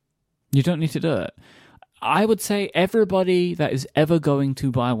 You don't need to do it. I would say everybody that is ever going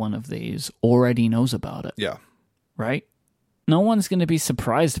to buy one of these already knows about it. Yeah. Right? No one's going to be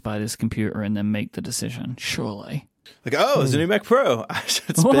surprised by this computer and then make the decision, surely. It's a new Mac Pro. I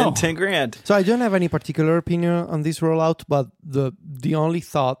should spend $10,000. So I don't have any particular opinion on this rollout, but the only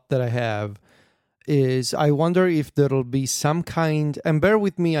thought that I have is I wonder if there'll be some kind, and bear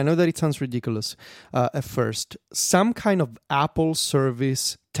with me, I know that it sounds ridiculous at first, some kind of Apple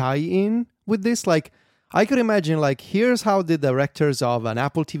service tie-in with this. I could imagine, here's how the directors of an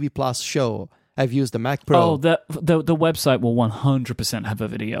Apple TV Plus show have used the Mac Pro. Oh, the website will 100% have a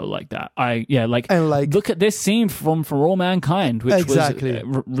video like that. Look at this scene from For All Mankind, which was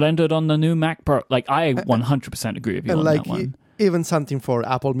rendered on the new Mac Pro. I 100% agree with you on that one. Even something for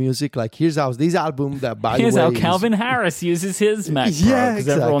Apple Music, here's how this album that by here's the way how Calvin Harris uses his Mac Pro, because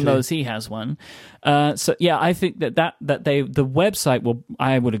everyone knows he has one. I think that the website will,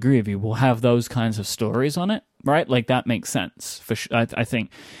 I would agree with you, will have those kinds of stories on it, right? Like, that makes sense. I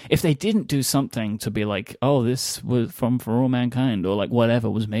think if they didn't do something to be like, oh, this was from For All Mankind, or like whatever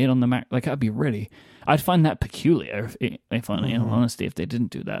was made on the Mac, like, I'd find that peculiar, if in all honesty, if they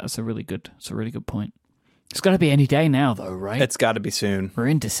didn't do that. It's a really good point. It's got to be any day now, though, right? It's got to be soon. We're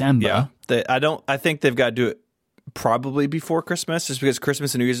in December. Yeah. I think they've got to do it probably before Christmas, just because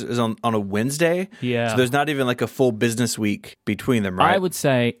Christmas and New Year's is on a Wednesday. Yeah. So there's not even like a full business week between them, right? I would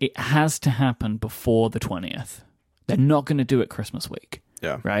say it has to happen before the 20th. They're not going to do it Christmas week.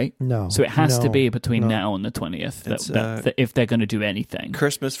 Yeah. Right? No. So it has to be between now and the 20th that if they're going to do anything.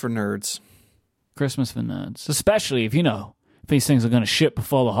 Christmas for nerds. Christmas for nerds. Especially if, if these things are going to ship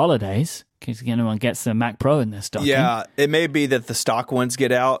before the holidays, in case anyone gets their Mac Pro in their stocking. Yeah, it may be that the stock ones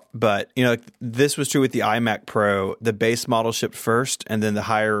get out, but this was true with the iMac Pro. The base model shipped first, and then the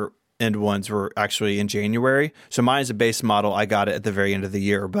higher end ones were actually in January. So mine's a base model. I got it at the very end of the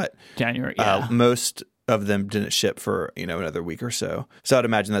year, but January. Most of them didn't ship for another week or so. So I'd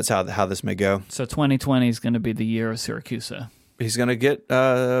imagine that's how this may go. So 2020 is going to be the year of Siracusa. He's gonna get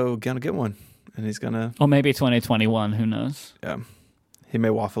one, and he's gonna, or maybe 2021. Who knows? Yeah. He may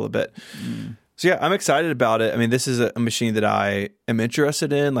waffle a bit. So yeah, I'm excited about it. I mean, this is a machine that I am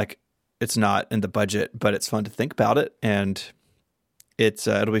interested in. Like, it's not in the budget, but it's fun to think about it, and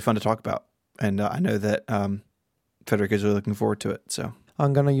it'll be fun to talk about. And I know that Frederick is really looking forward to it. So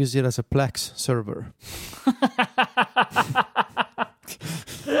I'm gonna use it as a Plex server.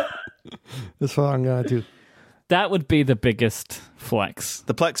 That's what I'm gonna do. That would be the biggest flex.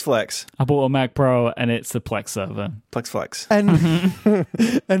 The Plex Flex. I bought a Mac Pro and it's the Plex server. Plex Flex. And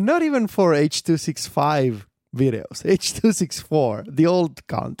and not even for H.265 videos. H.264, the old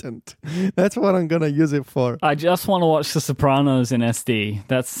content. That's what I'm going to use it for. I just want to watch The Sopranos in SD.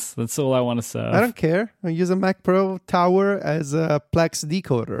 That's all I want to serve. I don't care. I use a Mac Pro Tower as a Plex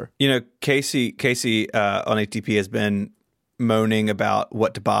decoder. Casey on ATP has been moaning about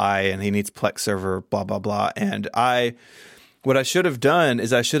what to buy, and he needs Plex server, blah, blah, blah. And what I should have done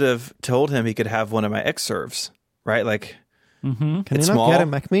is I should have told him he could have one of my Xserves, right? Like, Can you not get a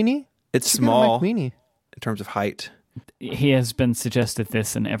Mac Mini? It's small Mac Mini in terms of height. He has been suggested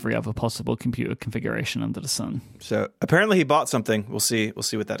this in every other possible computer configuration under the sun. So apparently he bought something. We'll see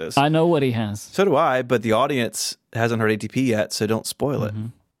what that is. I know what he has. So do I, but the audience hasn't heard ATP yet, so don't spoil it.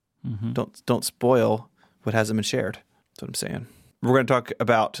 Don't spoil what hasn't been shared. That's what I'm saying. We're going to talk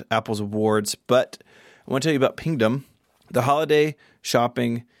about Apple's awards, but I want to tell you about Pingdom. The holiday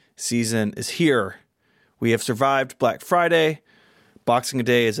shopping season is here. We have survived Black Friday. Boxing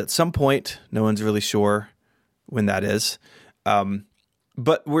Day is at some point. No one's really sure when that is.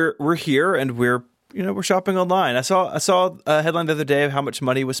 But we're here, and we're shopping online. I saw a headline the other day of how much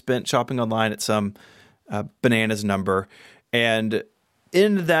money was spent shopping online at some bananas number. And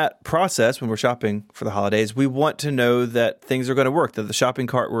in that process, when we're shopping for the holidays, we want to know that things are going to work, that the shopping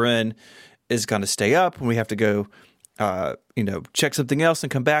cart we're in is going to stay up when we have to go, check something else and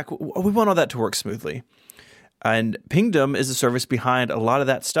come back. We want all that to work smoothly. And Pingdom is a service behind a lot of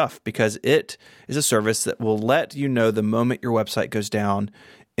that stuff, because it is a service that will let you know the moment your website goes down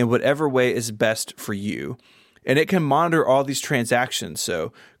in whatever way is best for you. And it can monitor all these transactions.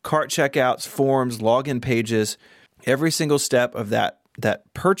 So cart checkouts, forms, login pages, every single step of that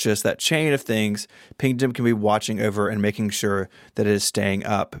purchase, that chain of things, Pingdom can be watching over and making sure that it is staying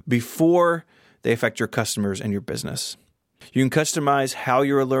up before they affect your customers and your business. You can customize how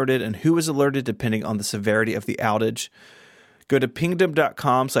you're alerted and who is alerted depending on the severity of the outage. Go to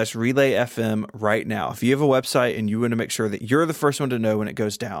pingdom.com/relayfm right now. If you have a website and you want to make sure that you're the first one to know when it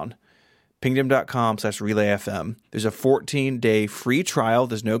goes down, pingdom.com/relayfm. There's a 14-day free trial.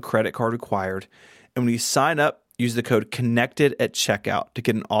 There's no credit card required. And when you sign up, use the code CONNECTED at checkout to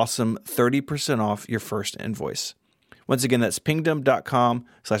get an awesome 30% off your first invoice. Once again, that's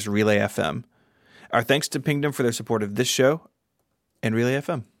pingdom.com/relayfm. Our thanks to Pingdom for their support of this show and Relay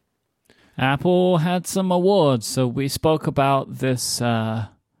FM. Apple had some awards, so we spoke about this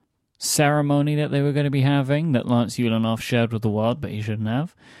ceremony that they were going to be having that Lance Ulanoff shared with the world, but he shouldn't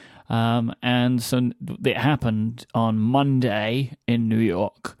have. And so it happened on Monday in New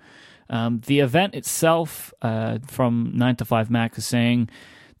York. The event itself, from 9 to 5 Mac, is saying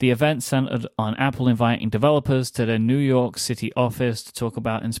the event centered on Apple inviting developers to their New York City office to talk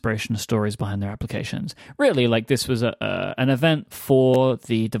about inspirational stories behind their applications. Really, like, this was an event for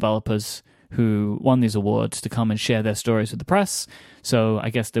the developers who won these awards to come and share their stories with the press. So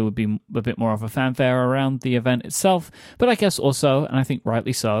I guess there would be a bit more of a fanfare around the event itself. But I guess also, and I think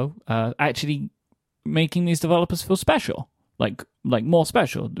rightly so, actually making these developers feel special. Like more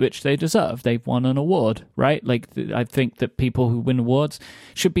special, which they deserve. They've won an award, right? Like, I think that people who win awards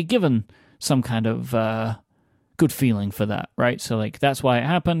should be given some kind of good feeling for that, right? So like that's why it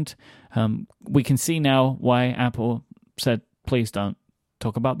happened. We can see now why Apple said, please don't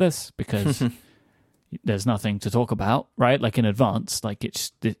talk about this, because there's nothing to talk about, right? Like in advance, like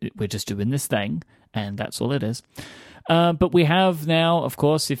we're just doing this thing, and that's all it is. But we have now, of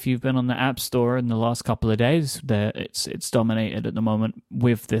course, if you've been on the App Store in the last couple of days, it's dominated at the moment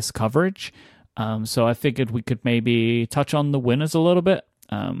with this coverage. So I figured we could maybe touch on the winners a little bit.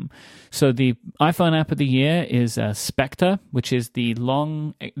 So the iPhone app of the year is Spectre, which is the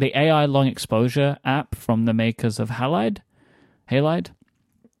AI long exposure app from the makers of Halide.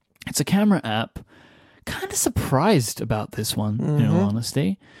 It's a camera app. Kind of surprised about this one, in all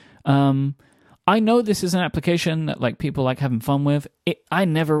honesty. I know this is an application that like people like having fun with. I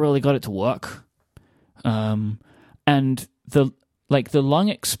never really got it to work. And the long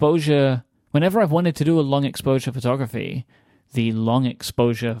exposure, whenever I've wanted to do a long exposure photography, the long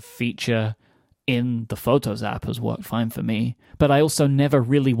exposure feature in the Photos app has worked fine for me. But I also never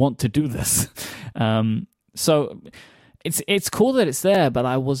really want to do this. So it's cool that it's there, but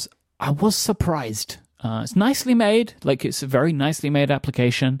I was surprised. It's nicely made, like it's a very nicely made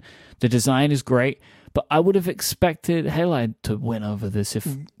application. The design is great, but I would have expected Halide to win over this if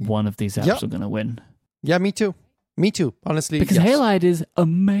one of these apps were going to win. Yeah, me too. Honestly, because Halide is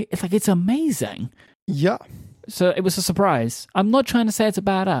it's amazing. Yeah. So it was a surprise. I'm not trying to say it's a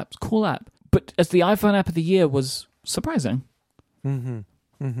bad app. It's a cool app, but as the iPhone app of the year was surprising.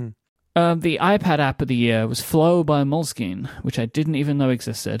 The iPad app of the year was Flow by Moleskine, which I didn't even know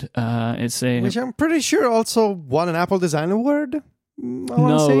existed. Which I'm pretty sure also won an Apple Design Award.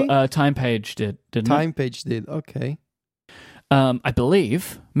 Time Page did, didn't it? Time Page did, okay. I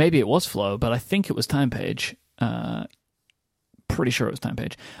believe, maybe it was Flow, but I think it was Time Page. Pretty sure it was Time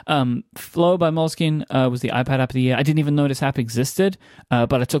Page. Flow by Moleskine was the iPad app of the year. I didn't even know this app existed,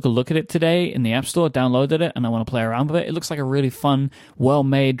 but I took a look at it today in the App Store, downloaded it, and I want to play around with it. It looks like a really fun,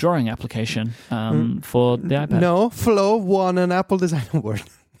 well-made drawing application for the iPad. No, Flow won an Apple Design Award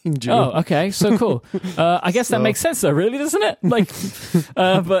in June. Oh, okay, so cool. I guess that makes sense though, really, doesn't it? Like,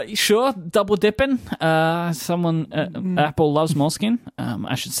 but sure, double dipping. Apple loves Moleskine.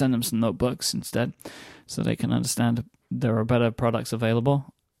 I should send them some notebooks instead, so they can understand there are better products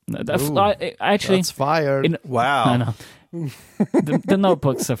available. Actually, that's fired. Wow. I know. The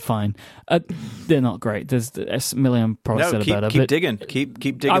notebooks are fine. They're not great. There's a million products that are better. Keep digging. Keep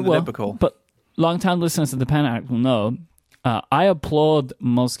digging the notebook. But long-time listeners of the Pen Act will know, I applaud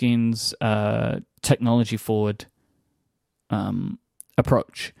Moleskine's technology-forward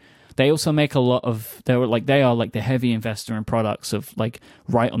approach. They also make a lot of. They are like the heavy investor in products of like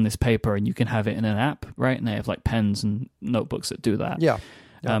write on this paper and you can have it in an app, right? And they have like pens and notebooks that do that. Yeah.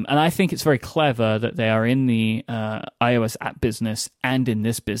 And I think it's very clever that they are in the iOS app business and in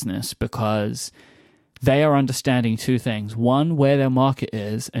this business, because they are understanding two things: one, where their market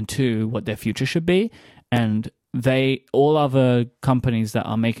is, and two, what their future should be. And all other companies that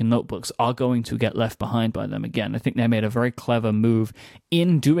are making notebooks are going to get left behind by them again. I think they made a very clever move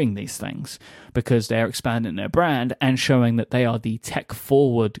in doing these things, because they're expanding their brand and showing that they are the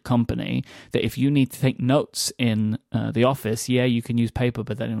tech-forward company, that if you need to take notes in the office, you can use paper,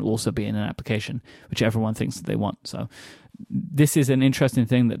 but then it will also be in an application, which everyone thinks that they want. So this is an interesting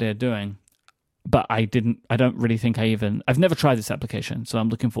thing that they're doing. But I don't really think I've never tried this application, so I'm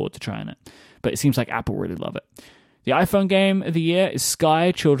looking forward to trying it. But it seems like Apple really love it. The iPhone game of the year is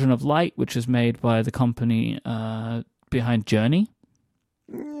Sky, Children of Light, which is made by the company behind Journey.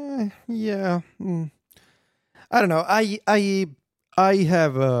 Yeah. I don't know. I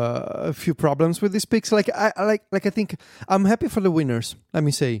have a few problems with these picks. I think I'm happy for the winners. Let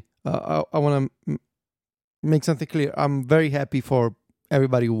me say, I want to make something clear. I'm very happy for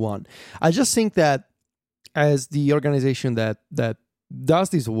everybody who won. I just think that as the organization that does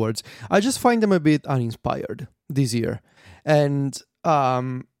these awards, I just find them a bit uninspired this year, and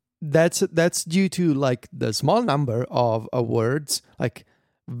that's due to like the small number of awards, like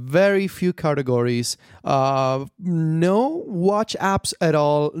very few categories, no watch apps at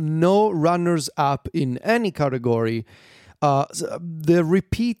all, no runners up in any category. The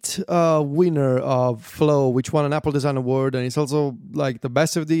repeat winner of Flow, which won an Apple Design Award, and it's also like the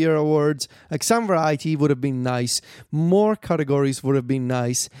Best of the Year awards. Like some variety would have been nice. More categories would have been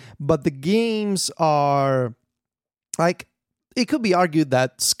nice. But the games are like, it could be argued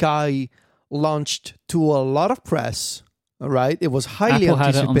that Sky launched to a lot of press, right? It was highly Apple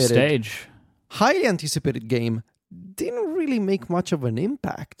anticipated. had it on stage. Highly anticipated game. Didn't really make much of an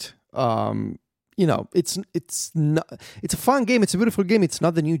impact. It's not. It's a fun game. It's a beautiful game. It's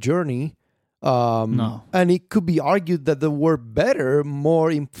not the new Journey. No. And it could be argued that there were better, more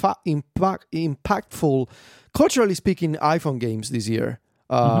impactful, culturally speaking, iPhone games this year.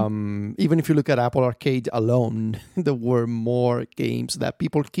 Even if you look at Apple Arcade alone, there were more games that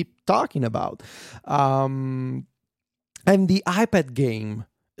people keep talking about. And the iPad game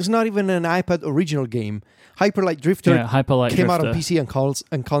is not even an iPad original game. Hyper Light Drifter came out on PC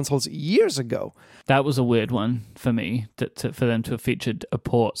and consoles years ago. That was a weird one for me, for them to have featured a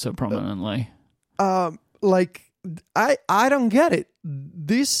port so prominently. I don't get it.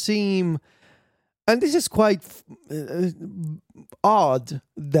 And this is quite odd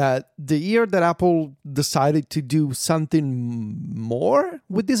that the year that Apple decided to do something more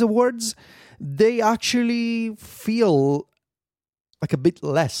with these awards, they actually feel like a bit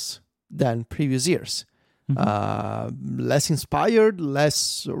less than previous years. Less inspired,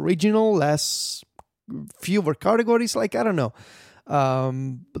 less original, fewer categories. Like, I don't know.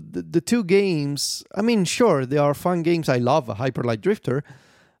 But the two games, I mean, sure, they are fun games. I love a Hyper Light Drifter.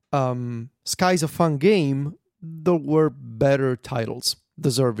 Sky's a fun game. There were better titles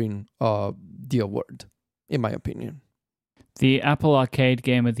deserving the award, in my opinion. The Apple Arcade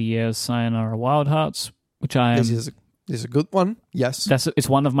Game of the Year is Sayonara Wild Hearts, which This is a good one. Yes, it's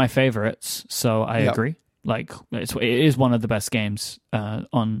one of my favorites. So I agree. Like it is one of the best games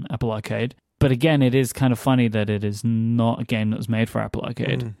on Apple Arcade. But again, it is kind of funny that it is not a game that was made for Apple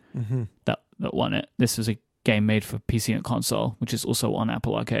Arcade that won it. This was a game made for PC and console, which is also on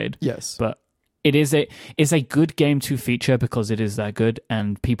Apple Arcade. Yes, but it's a good game to feature because it is that good,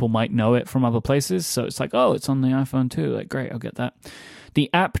 and people might know it from other places. So it's like, oh, it's on the iPhone too. Like, great, I'll get that.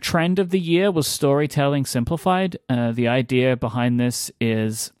 The app trend of the year was storytelling simplified. The idea behind this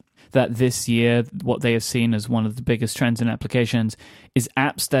is that this year, what they have seen as one of the biggest trends in applications is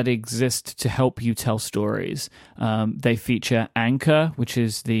apps that exist to help you tell stories. They feature Anchor, which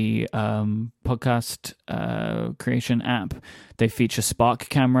is the podcast creation app. They feature Spark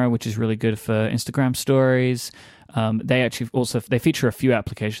Camera, which is really good for Instagram stories. They feature a few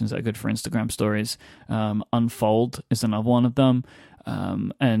applications that are good for Instagram stories. Unfold is another one of them.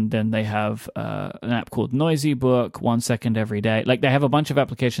 And then they have an app called Noisy Book, 1 second every day. Like, they have a bunch of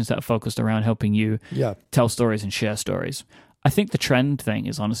applications that are focused around helping you tell stories and share stories. I think the trend thing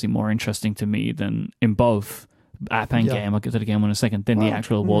is honestly more interesting to me than in both app and game. I'll get to the game in a second, than the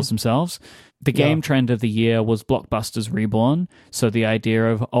actual awards themselves. The game trend of the year was Blockbusters Reborn. So the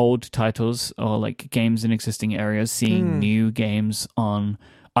idea of old titles or like games in existing areas seeing new games on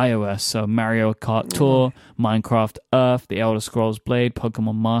iOS, so Mario Kart Tour, Minecraft Earth, The Elder Scrolls Blade,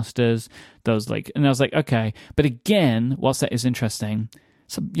 Pokemon Masters, and I was like, okay. But again, whilst that is interesting,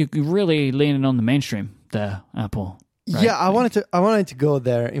 so you're really leaning on the mainstream there, Apple. Right? Yeah, I wanted to go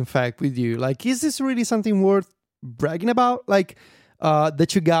there, in fact, with you. Like, is this really something worth bragging about? Like,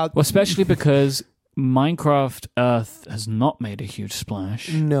 that you got... Well, especially because Minecraft Earth has not made a huge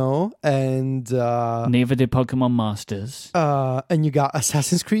splash. No, and... neither did Pokemon Masters. And you got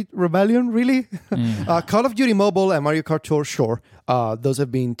Assassin's Creed Rebellion, really? Yeah. Call of Duty Mobile and Mario Kart Tour, sure. Those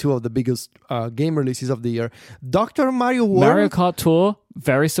have been two of the biggest game releases of the year. Dr. Mario World... Mario Kart Tour,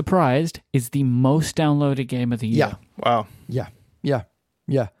 very surprised, is the most downloaded game of the year. Yeah. Wow. Yeah.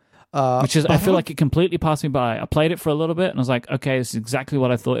 Which is, I feel like it completely passed me by. I played it for a little bit and I was like, okay, this is exactly what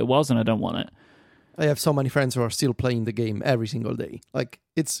I thought it was and I don't want it. I have so many friends who are still playing the game every single day. Like,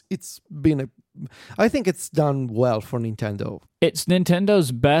 it's been I think it's done well for Nintendo. It's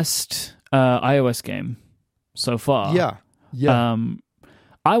Nintendo's best iOS game so far. Yeah.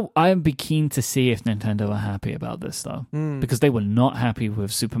 I'd be keen to see if Nintendo are happy about this, though. Because they were not happy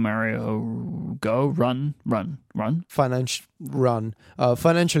with Super Mario Run.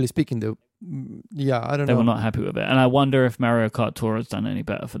 Financially speaking, though, I don't know. They were not happy with it. And I wonder if Mario Kart Tour has done any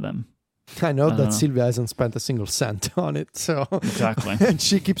better for them. I know that Sylvia hasn't spent a single cent on it, so exactly, and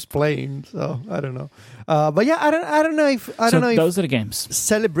she keeps playing. So I don't know, but yeah, I don't know if those are the games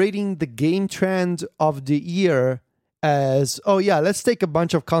celebrating the game trend of the year as let's take a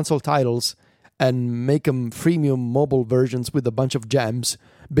bunch of console titles and make them freemium mobile versions with a bunch of gems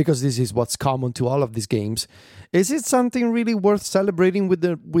because this is what's common to all of these games. Is it something really worth celebrating with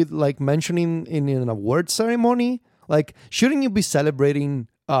like mentioning in an award ceremony? Like, shouldn't you be celebrating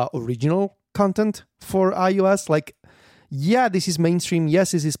original content for iOS? Like, yeah, this is mainstream.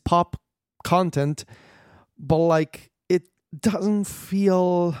 Yes, this is pop content, but like, it doesn't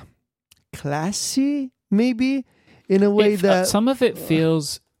feel classy, maybe, in a way that some of it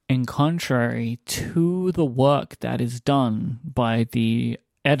feels in contrary to the work that is done by the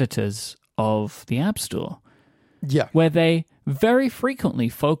editors of the App Store. Yeah, where they very frequently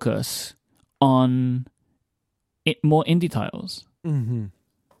focus on more indie titles.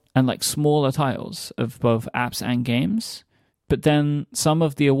 and like smaller titles of both apps and games. But then some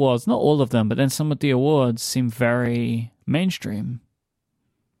of the awards, not all of them, but then some of the awards seem very mainstream.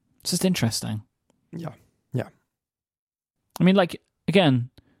 It's just interesting. Yeah. I mean, like, again,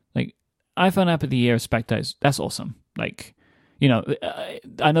 like iPhone App of the Year Spectators, that's awesome. Like, you know,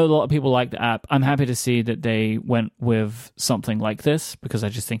 I know a lot of people like the app. I'm happy to see that they went with something like this because I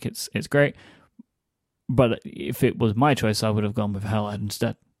just think it's great. But if it was my choice, I would have gone with Halide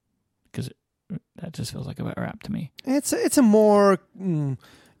instead because that just feels like a better app to me. It's a more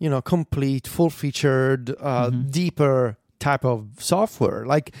complete, full-featured, deeper type of software.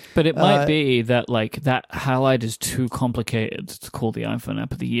 Like, but it might be that like that Halide is too complicated to call the iPhone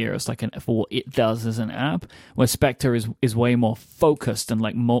App of the Year. It's like for what it does as an app, where Spectre is way more focused and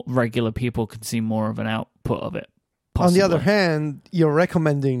like more regular people can see more of an output of it. Possibly. On the other hand, you're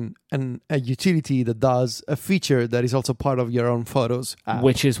recommending a utility that does a feature that is also part of your own Photos app.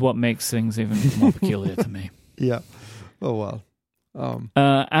 Which is what makes things even more peculiar to me. Yeah. Oh, well.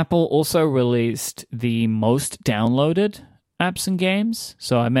 Apple also released the most downloaded apps and games.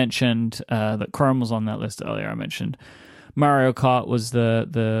 So I mentioned that Chrome was on that list earlier. I mentioned Mario Kart was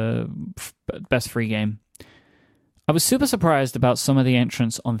the best free game. I was super surprised about some of the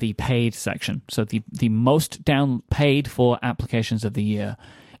entrants on the paid section. So the most paid for applications of the year.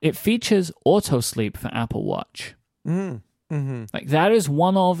 It features auto sleep for Apple Watch. Mm-hmm. Like that is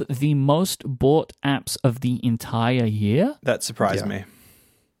one of the most bought apps of the entire year. That surprised me.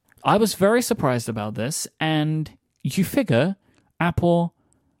 I was very surprised about this, and you figure Apple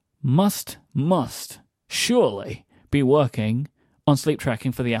must surely be working on sleep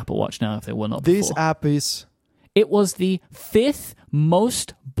tracking for the Apple Watch now if they were not before. This app is... It was the 5th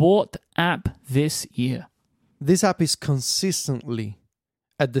most bought app this year. This app is consistently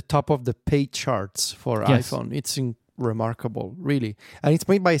at the top of the paid charts for iPhone. It's remarkable, really. And it's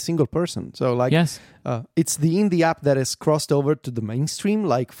made by a single person. So, like, it's the indie app that has crossed over to the mainstream,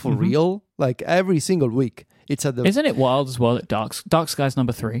 like, for real. Like, every single week. It's at the... Isn't it wild as well that Dark Sky's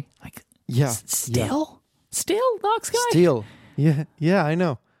number 3? Like, Still Dark Sky? Still. Yeah, I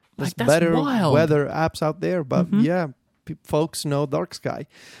know. There's that's better wild. weather apps out there, but folks know Dark Sky.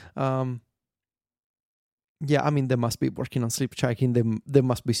 I mean, they must be working on sleep tracking. They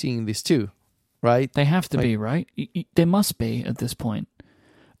must be seeing this too, right? They have to be, right? They must be at this point.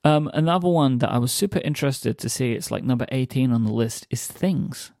 Another one that I was super interested to see, it's like number 18 on the list, is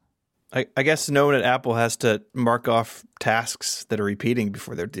Things. I guess no one at Apple has to mark off tasks that are repeating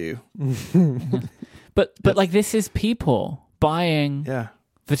before they're due. But like this is people buying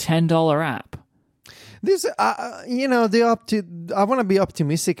the $10 app. This, I want to be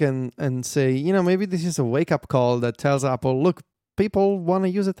optimistic and say, maybe this is a wake-up call that tells Apple, look, people want to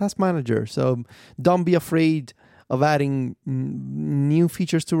use a task manager, so don't be afraid of adding new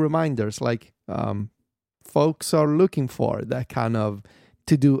features to reminders. Like, folks are looking for that kind of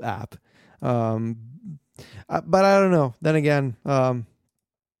to-do app. But I don't know. Then again,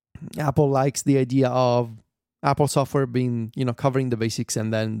 Apple likes the idea of Apple software being, covering the basics,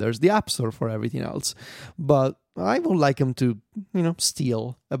 and then there's the App Store for everything else. But I would like them to,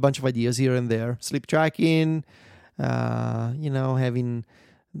 steal a bunch of ideas here and there. Sleep tracking, having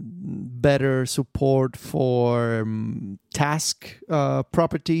better support for task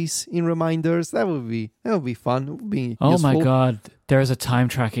properties in reminders. That would be fun. It would be useful. My God, there is a time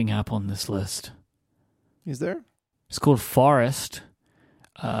tracking app on this list. Is there? It's called Forest.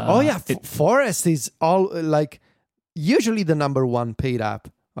 Forest is usually the number one paid app.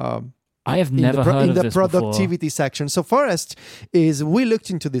 I have never heard of this in the productivity section. So Forest we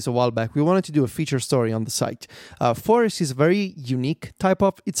looked into this a while back. We wanted to do a feature story on the site. Forest is a very unique type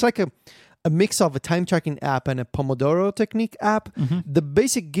of, it's like a mix of a time tracking app and a Pomodoro technique app. Mm-hmm. The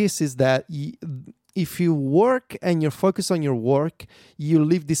basic gist is that if you work and you're focused on your work, you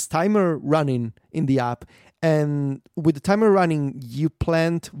leave this timer running in the app. And with the timer running, you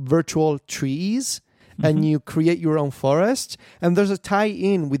plant virtual trees and you create your own forest. And there's a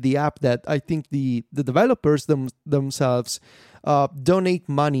tie-in with the app that I think the developers themselves donate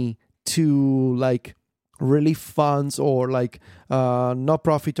money to like relief funds or like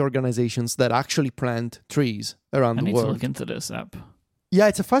non-profit organizations that actually plant trees around the world. I need to look into this app. Yeah,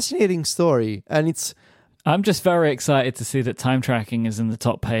 it's a fascinating story. And I'm just very excited to see that time tracking is in the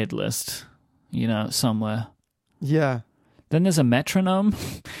top paid list. Somewhere. Yeah. Then there's a metronome.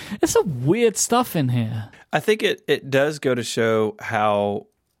 There's some weird stuff in here. I think it does go to show how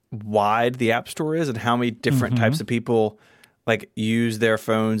wide the App Store is and how many different types of people like use their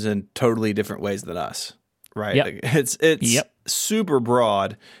phones in totally different ways than us. Right? Yep. Like, it's super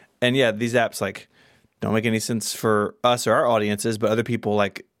broad. And these apps like don't make any sense for us or our audiences, but other people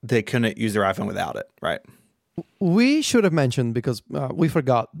like they couldn't use their iPhone without it, right? We should have mentioned, because we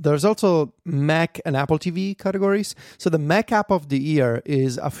forgot, there's also Mac and Apple TV categories. So the Mac app of the year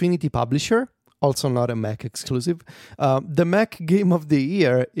is Affinity Publisher, also not a Mac exclusive. The Mac game of the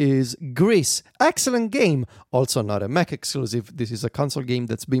year is Grease. Excellent game, also not a Mac exclusive. This is a console game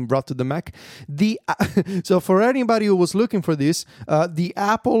that's been brought to the Mac. So for anybody who was looking for this, the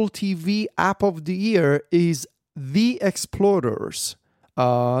Apple TV app of the year is The Explorers.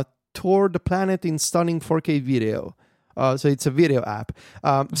 Tour the planet in stunning 4K video. So it's a video app.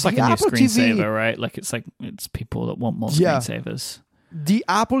 It's like a new screensaver, right? Like it's people that want more screensavers. The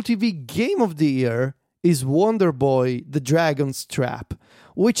Apple TV game of the year is Wonder Boy: The Dragon's Trap,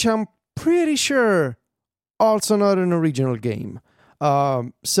 which I'm pretty sure also not an original game.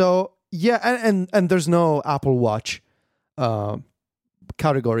 So yeah, and there's no Apple Watch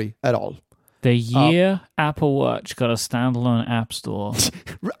category at all. The year Apple Watch got a standalone app store.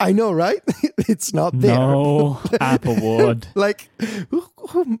 I know, right? It's not there. No Apple Watch. Like,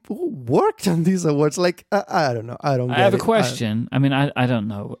 who worked on these awards? Like, I don't know. I have a question. I mean, I don't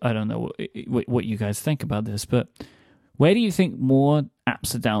know. I don't know what you guys think about this, but where do you think more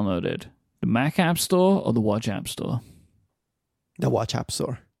apps are downloaded? The Mac App Store or the Watch App Store? The Watch App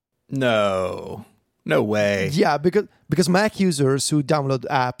Store. No way. Yeah, because Mac users who download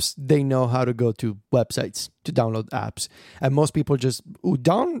apps, they know how to go to websites to download apps. And most people who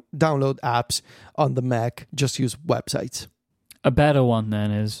don't download apps on the Mac just use websites. A better one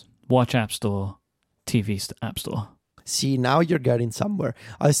then is Watch App Store, TV App Store. See, now you're getting somewhere.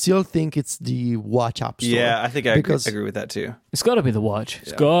 I still think it's the Watch App Store. Yeah, I think I agree with that too. It's got to be the Watch.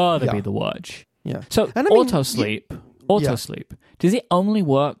 It's got to be the Watch. Yeah. So Auto Sleep. Does it only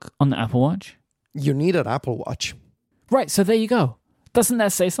work on the Apple Watch? You need an Apple Watch. Right, so there you go. Doesn't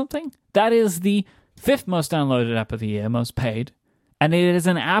that say something? That is the 5th most downloaded app of the year, most paid, and it is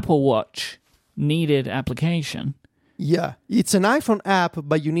an Apple Watch needed application. Yeah, it's an iPhone app,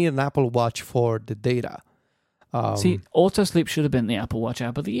 but you need an Apple Watch for the data. See, Auto Sleep should have been the Apple Watch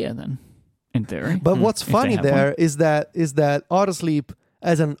app of the year then, in theory. But what's funny there is that Auto Sleep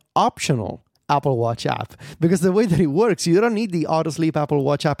as an optional Apple Watch app, because the way that it works, you don't need the Auto Sleep Apple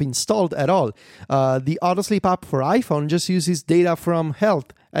Watch app installed at all. The Auto Sleep app for iPhone just uses data from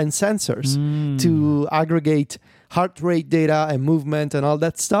health and sensors to aggregate heart rate data and movement and all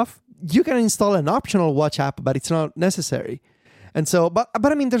that stuff. You can install an optional watch app, but it's not necessary. And so, but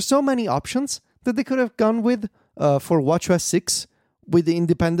I mean, there's so many options that they could have gone with for WatchOS 6 with the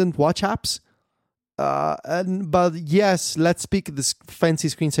independent watch apps. But yes, let's pick this fancy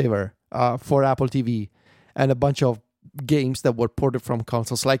screensaver for Apple TV and a bunch of games that were ported from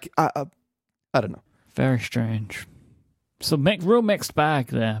consoles. Like, I don't know. Very strange. So real mixed bag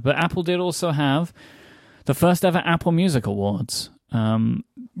there. But Apple did also have the first ever Apple Music Awards.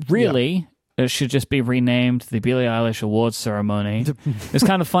 It should just be renamed the Billie Eilish Awards Ceremony. It's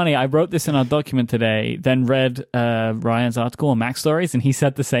kind of funny. I wrote this in our document today, then read Ryan's article on Mac Stories, and he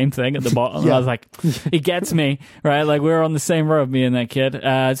said the same thing at the bottom. I was like, he gets me, right? Like, we're on the same road, me and that kid.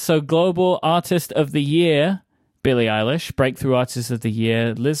 So Global Artist of the Year, Billie Eilish. Breakthrough Artist of the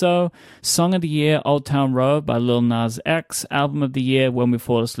Year, Lizzo. Song of the Year, Old Town Road by Lil Nas X. Album of the Year, When We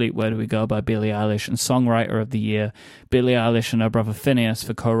Fall Asleep, Where Do We Go by Billie Eilish. And Songwriter of the Year, Billie Eilish and her brother Phineas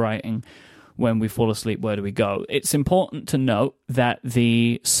for co-writing When We Fall Asleep, Where Do We Go. It's important to note that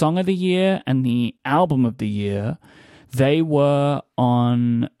the Song of the Year and the Album of the Year, they were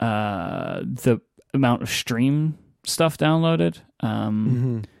on the amount of stream stuff downloaded.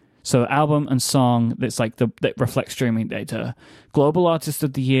 So album and song, that's like that reflects streaming data. Global Artist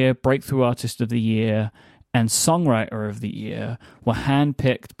of the Year, Breakthrough Artist of the Year, and Songwriter of the Year were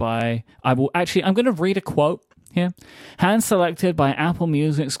handpicked by... I'm going to read a quote here. Hand-selected by Apple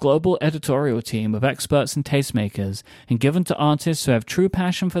Music's global editorial team of experts and tastemakers, and given to artists who have true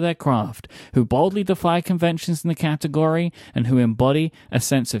passion for their craft, who boldly defy conventions in the category, and who embody a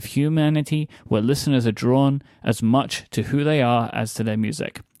sense of humanity where listeners are drawn as much to who they are as to their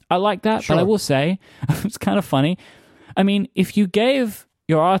music. I like that, But I will say, it's kind of funny. I mean, if you gave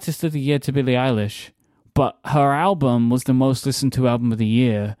your Artist of the Year to Billie Eilish, but her album was the most listened to album of the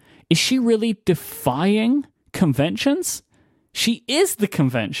year, is she really defying conventions? She is the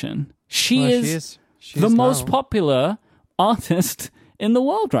convention. She is the most popular artist in the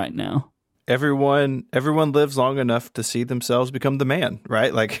world right now. Everyone lives long enough to see themselves become the man,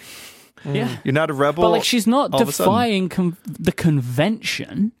 right? Like, you're not a rebel. But like, she's not defying the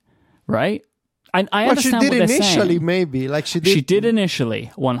convention, right? I understand she did what they're initially, saying. maybe. Like she did. She did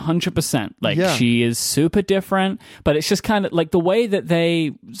initially, 100%. Like, she is super different, but it's just kind of like the way that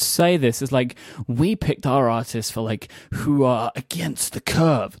they say this is like, we picked our artists for like who are against the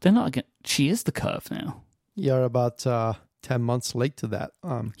curve. They're not against. She is the curve now. You're about 10 months late to that.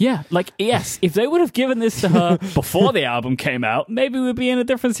 Yeah, like, yes, if they would have given this to her before the album came out, maybe we'd be in a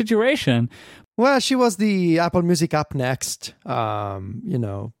different situation. Well, she was the Apple Music Up Next, highlight,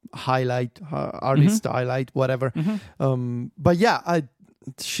 artist highlight, whatever. But yeah,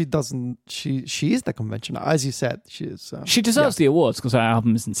 she is the convention. As you said, she is. She deserves the awards because her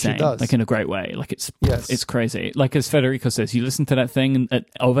album is insane. She does. Like, in a great way. Like, it's crazy. Like, as Federico says, you listen to that thing at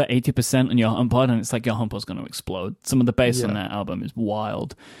over 80% on your HomePod and it's like your HomePod's going to explode. Some of the bass on that album is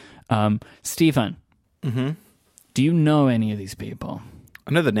wild. Stephen, do you know any of these people?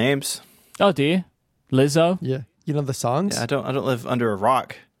 I know the names. Oh, do you? Lizzo? Yeah. You know the songs? Yeah, I don't live under a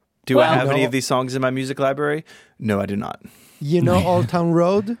rock. Do I have any of these songs in my music library? No, I do not. You know Old Town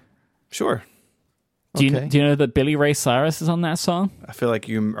Road? Sure. Do you know that Billy Ray Cyrus is on that song? I feel like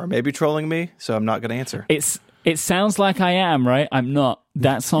you are maybe trolling me, so I'm not going to answer. It sounds like I am, right? I'm not.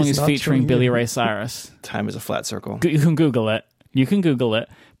 That song is featuring Billy Ray Cyrus. Time is a flat circle. You can Google it.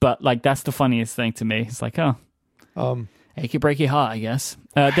 But like, that's the funniest thing to me. It's like, achy breaky heart, I guess.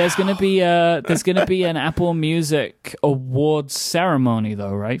 There's gonna be an Apple Music Awards ceremony,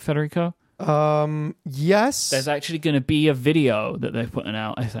 though, right, Federico? Yes. There's actually going to be a video that they're putting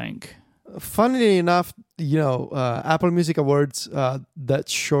out, I think. Funnily enough, Apple Music Awards, that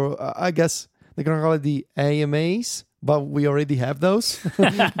show, I guess they're going to call it the AMAs, but we already have those. So,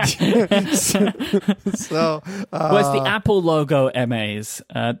 well, it's the Apple logo MAs.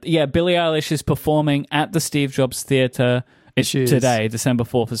 Billie Eilish is performing at the Steve Jobs Theater. It's today, December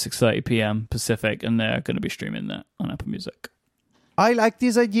 4th at 6:30 p.m. Pacific, and they're going to be streaming that on Apple Music. I like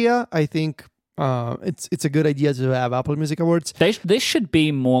this idea. I think it's a good idea to have Apple Music Awards. This should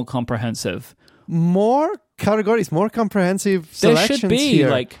be more comprehensive. More categories, more comprehensive selections. There should be here.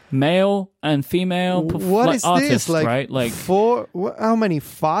 Like male and female what is artists, this? Like, right? Like how many?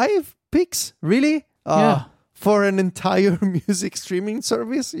 5 picks? Really? Yeah. For an entire music streaming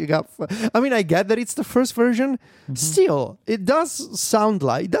service, you got. I mean, I get that it's the first version. Still, it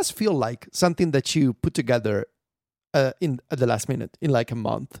does feel like something that you put together at the last minute in like a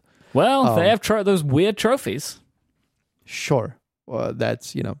month. Well, they have those weird trophies. Sure,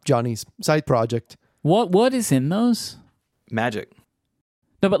 that's Johnny's side project. What is in those? Magic.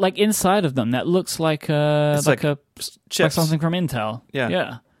 No, but like inside of them, that looks like chips. like something from Intel.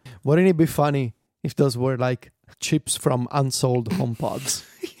 Yeah. Wouldn't it be funny if those were like chips from unsold HomePods?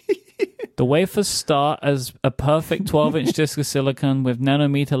 The wafers start as a perfect 12-inch disc of silicon with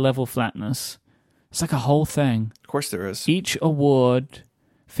nanometer level flatness. It's like a whole thing. Of course there is. Each award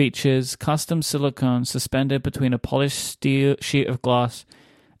features custom silicone suspended between a polished steel sheet of glass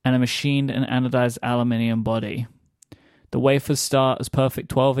and a machined and anodized aluminium body. The wafers start as perfect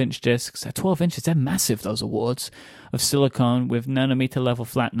 12-inch discs. They're 12 inches. They're massive, those awards, of silicone with nanometer level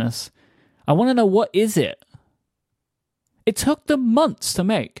flatness. I want to know, what is it? It took them months to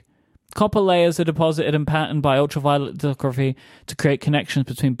make. Copper layers are deposited and patterned by ultraviolet lithography to create connections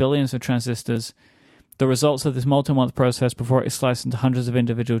between billions of transistors. The results of this multi-month process before it is sliced into hundreds of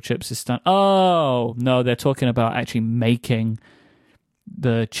individual chips is stunned. Oh, no, they're talking about actually making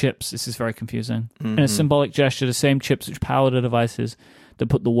the chips. This is very confusing. In a symbolic gesture, the same chips which power the devices that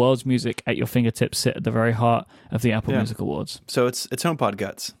put the world's music at your fingertips sit at the very heart of the Apple Music Awards. So it's HomePod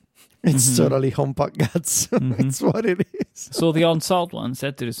guts. It's totally HomePod guts. It's what it is. So the unsolved ones, they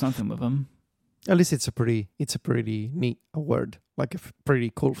had to do something with them. At least it's a pretty neat award, like a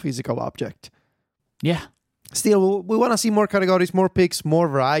pretty cool physical object. Yeah. Still, we want to see more categories, more picks, more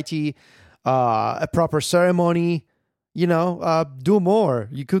variety, a proper ceremony. Do more.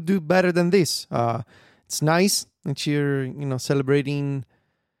 You could do better than this. It's nice that you're, celebrating.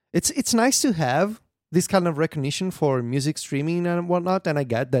 It's nice to have this kind of recognition for music streaming and whatnot. And I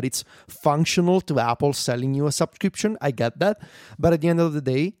get that it's functional to Apple selling you a subscription. I get that. But at the end of the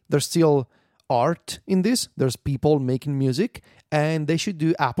day, there's still art in this. There's people making music, and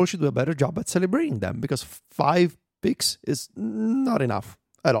Apple should do a better job at celebrating them, because 5 picks is not enough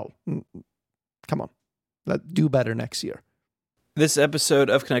at all. Come on. Let's do better next year. This episode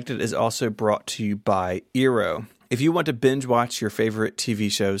of Connected is also brought to you by Eero. If you want to binge watch your favorite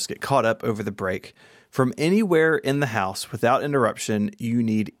TV shows, get caught up over the break from anywhere in the house without interruption, you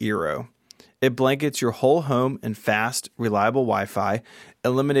need Eero. It blankets your whole home in fast, reliable Wi-Fi,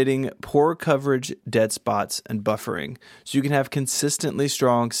 eliminating poor coverage, dead spots, and buffering, so you can have consistently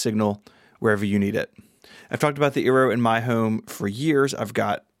strong signal wherever you need it. I've talked about the Eero in my home for years. I've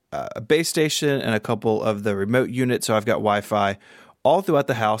got a base station and a couple of the remote units, so I've got Wi-Fi all throughout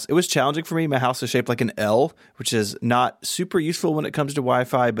the house. It was challenging for me. My house is shaped like an L, which is not super useful when it comes to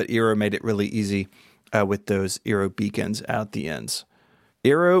Wi-Fi, but Eero made it really easy with those Eero beacons at the ends.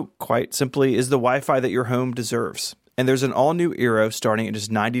 Eero, quite simply, is the Wi-Fi that your home deserves. And there's an all-new Eero starting at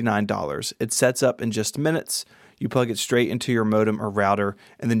just $99. It sets up in just minutes. You plug it straight into your modem or router,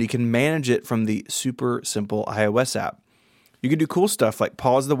 and then you can manage it from the super simple iOS app. You can do cool stuff like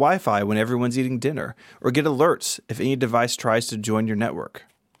pause the Wi-Fi when everyone's eating dinner, or get alerts if any device tries to join your network.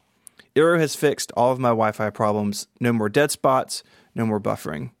 Eero has fixed all of my Wi-Fi problems. No more dead spots, no more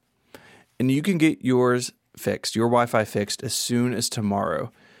buffering. And you can get yours fixed, your Wi-Fi fixed, as soon as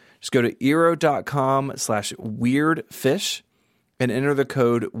tomorrow. Just go to Eero.com/weirdfish and enter the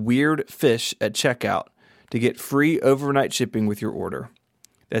code WEIRDFISH at checkout to get free overnight shipping with your order.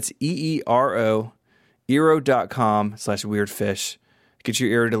 That's EERO, Eero.com/weirdfish. Get your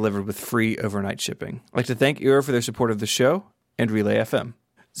Eero delivered with free overnight shipping. I'd like to thank Eero for their support of the show and Relay FM.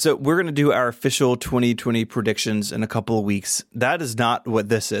 So we're going to do our official 2020 predictions in a couple of weeks. That is not what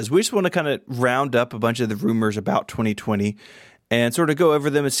this is. We just want to kind of round up a bunch of the rumors about 2020 and sort of go over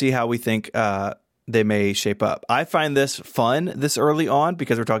them and see how we think they may shape up. I find this fun this early on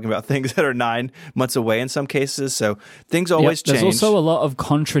because we're talking about things that are 9 months away in some cases. So things always change. There's also a lot of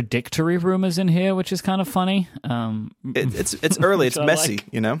contradictory rumors in here, which is kind of funny. It's early. It's messy,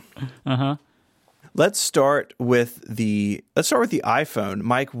 you know? Uh-huh. Let's start with the iPhone.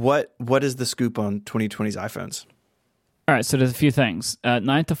 Mike, what is the scoop on 2020's iPhones? All right, so there's a few things.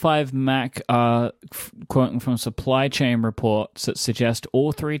 9 to 5 Mac are quoting from supply chain reports that suggest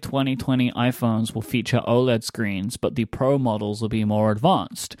all three 2020 iPhones will feature OLED screens, but the Pro models will be more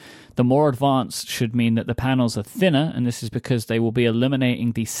advanced. The more advanced should mean that the panels are thinner, and this is because they will be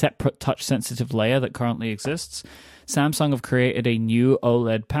eliminating the separate touch-sensitive layer that currently exists. Samsung have created a new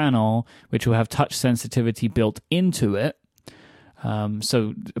OLED panel, which will have touch sensitivity built into it.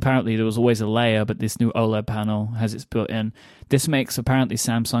 So apparently there was always a layer, but this new OLED panel has its built in. This makes apparently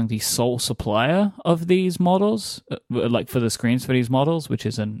Samsung the sole supplier of these models, like for the screens for these models, which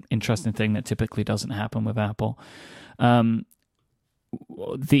is an interesting thing that typically doesn't happen with Apple. I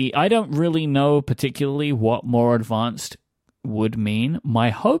don't really know particularly what more advanced would mean.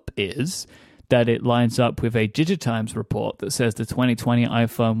 My hope is that it lines up with a Digitimes report that says the 2020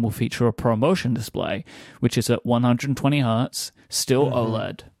 iPhone will feature a ProMotion display, which is at 120 hertz, still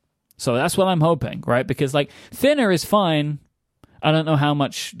OLED. So that's what I'm hoping, right? Because like thinner is fine. I don't know how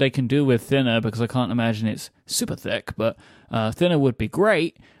much they can do with thinner because I can't imagine it's super thick, but thinner would be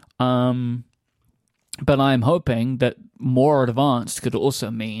great. But I'm hoping that more advanced could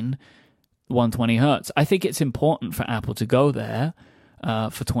also mean 120 hertz. I think it's important for Apple to go there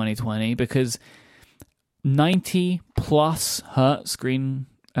for 2020 because 90 plus hertz screen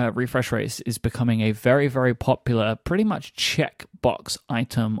refresh rates is becoming a very, very popular, pretty much checkbox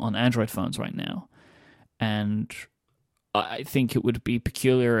item on Android phones right now. And I think it would be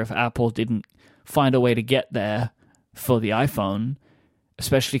peculiar if Apple didn't find a way to get there for the iPhone,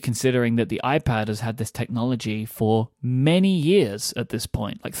 especially considering that the iPad has had this technology for many years at this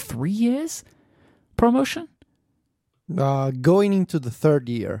point. Like 3 years? ProMotion? Going into the third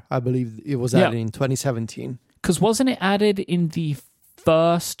year, I believe it was added in 2017. Because wasn't it added in the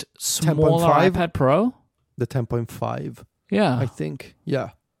first smaller 10.5? iPad Pro? The 10.5. Yeah. I think. Yeah.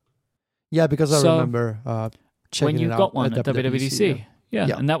 Yeah, because I remember checking when you it out got one at at WWDC.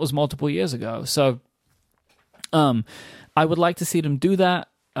 Yeah, and that was multiple years ago. So I would like to see them do that.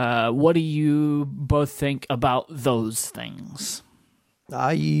 What do you both think about those things?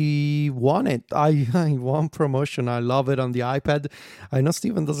 I want it. I want ProMotion. I love it on the iPad. I know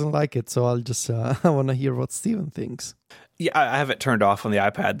Steven doesn't like it, so I'll just I want to hear what Steven thinks. Yeah, I have it turned off on the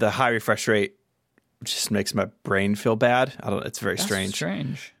iPad. The high refresh rate just makes my brain feel bad. I don't. It's very strange.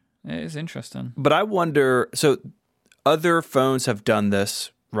 It is interesting. But I wonder. So other phones have done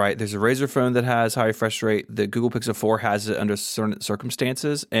this, right? There's a Razer phone that has high refresh rate. The Google Pixel 4 has it under certain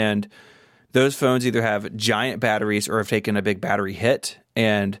circumstances, and those phones either have giant batteries or have taken a big battery hit.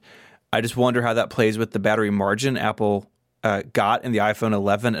 And I just wonder how that plays with the battery margin Apple got in the iPhone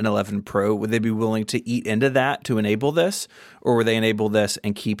 11 and 11 Pro. Would they be willing to eat into that to enable this? Or would they enable this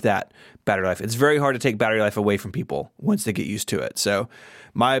and keep that battery life? It's very hard to take battery life away from people once they get used to it. So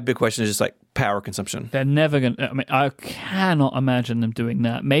my big question is just like power consumption. They're never going to... I mean, I cannot imagine them doing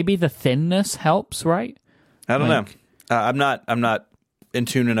that. Maybe the thinness helps, right? I don't know. I'm not in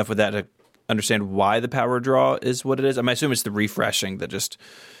tune enough with that to understand why the power draw is what it is. I mean, I assume it's the refreshing that just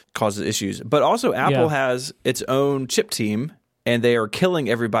causes issues. But also Apple has its own chip team, and they are killing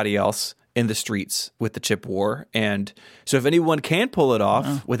everybody else in the streets with the chip war. And so if anyone can pull it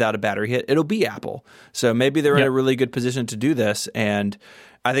off without a battery hit, it'll be Apple. So maybe they're in a really good position to do this. And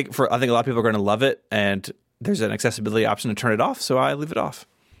I think a lot of people are going to love it. And there's an accessibility option to turn it off. So I leave it off.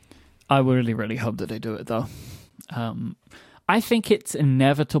 I really, really hope that they do it, though. I think it's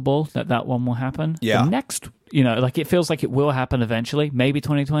inevitable that one will happen. Yeah. The next, it feels like it will happen eventually. Maybe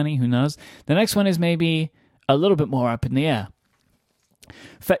 2020, who knows? The next one is maybe a little bit more up in the air.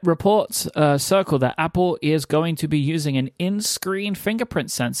 Reports circle that Apple is going to be using an in-screen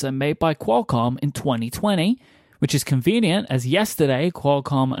fingerprint sensor made by Qualcomm in 2020, which is convenient, as yesterday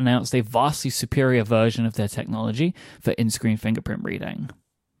Qualcomm announced a vastly superior version of their technology for in-screen fingerprint reading.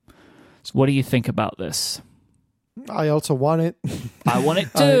 So what do you think about this? I also want it. I want it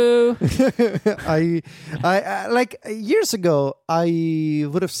too. I like years ago, I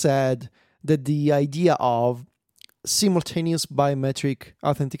would have said that the idea of simultaneous biometric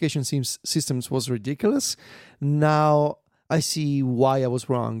authentication systems was ridiculous. Now I see why I was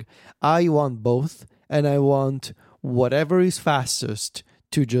wrong. I want both, and I want whatever is fastest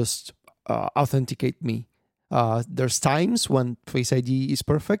to just authenticate me. There's times when Face ID is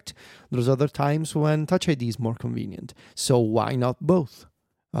perfect. There's other times when Touch ID is more convenient. So why not both?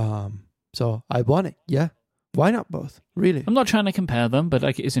 So I want it. Yeah. Why not both? Really? I'm not trying to compare them, but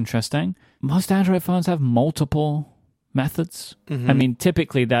it is interesting. Most Android phones have multiple methods. Mm-hmm. I mean,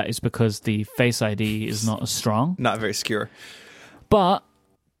 typically that is because the Face ID is not as strong. Not very secure. But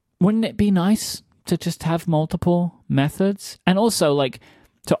wouldn't it be nice to just have multiple methods? And also,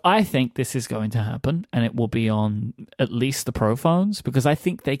 so I think this is going to happen, and it will be on at least the Pro phones, because I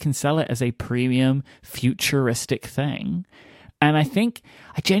think they can sell it as a premium, futuristic thing. And I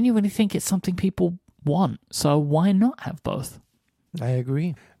genuinely think it's something people want. So why not have both? I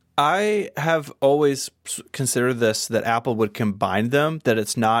agree. I have always considered this, that Apple would combine them, that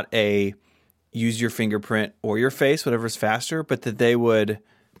it's not a use your fingerprint or your face, whatever's faster, but that they would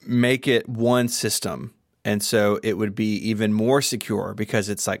make it one system. And so it would be even more secure because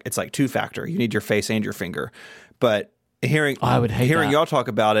it's like two-factor. You need your face and your finger. But hearing y'all talk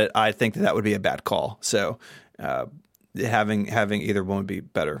about it, I think that would be a bad call. So having either one would be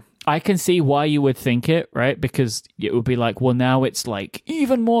better. I can see why you would think it, right? Because it would be like, well, now it's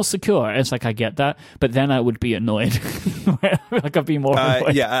even more secure. It's I get that, but then I would be annoyed. I'd be more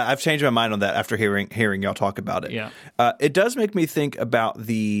annoyed. Yeah, I've changed my mind on that after hearing y'all talk about it. Yeah, it does make me think about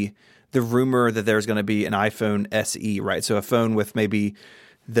the rumor that there's going to be an iPhone SE, right? So a phone with maybe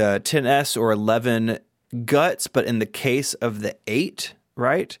the 10s or 11 guts, but in the case of the 8,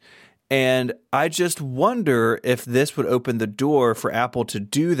 right? And I just wonder if this would open the door for Apple to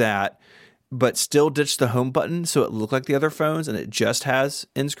do that, but still ditch the home button so it look like the other phones and it just has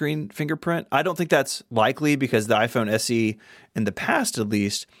in-screen fingerprint. I don't think that's likely because the iPhone SE, in the past at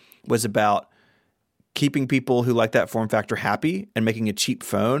least, was about keeping people who like that form factor happy and making a cheap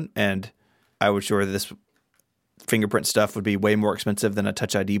phone. And I was sure this fingerprint stuff would be way more expensive than a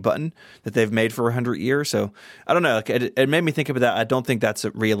Touch ID button that they've made for 100 years. So I don't know. It made me think about that. I don't think that's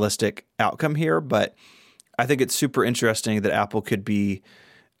a realistic outcome here, but I think it's super interesting that Apple could be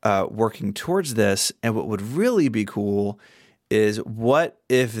working towards this. And what would really be cool is what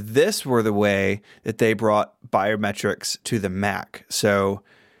if this were the way that they brought biometrics to the Mac? So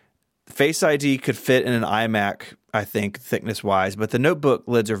Face ID could fit in an iMac, I think, thickness-wise, but the notebook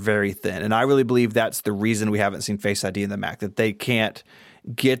lids are very thin, and I really believe that's the reason we haven't seen Face ID in the Mac, that they can't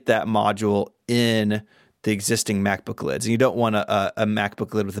get that module in the existing MacBook lids. And you don't want a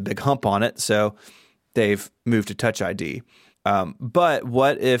MacBook lid with a big hump on it, so they've moved to Touch ID. But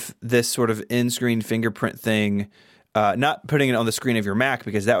what if this sort of in-screen fingerprint thing, not putting it on the screen of your Mac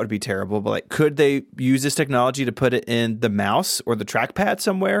because that would be terrible, but could they use this technology to put it in the mouse or the trackpad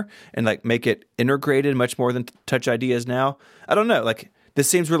somewhere and make it integrated much more than Touch ID is now? I don't know. This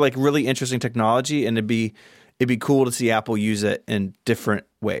seems really interesting technology, and it'd be cool to see Apple use it in different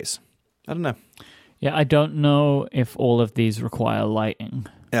ways. I don't know. Yeah, I don't know if all of these require lighting.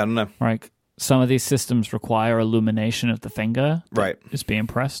 Yeah, I don't know. Right. Some of these systems require illumination of the finger that is being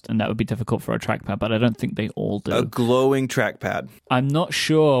pressed, and that would be difficult for a trackpad, but I don't think they all do. A glowing trackpad. I'm not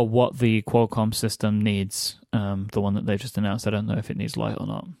sure what the Qualcomm system needs, the one that they just announced. I don't know if it needs light or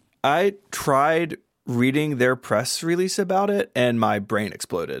not. I tried reading their press release about it, and my brain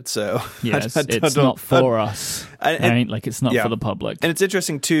exploded. So yes, it's not for us. It's not for the public. And it's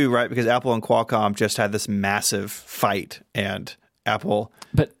interesting too, right? Because Apple and Qualcomm just had this massive fight, and Apple...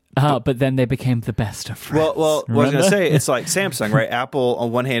 But then they became the best of friends. Well, what I was going to say, it's like Samsung, right? Apple,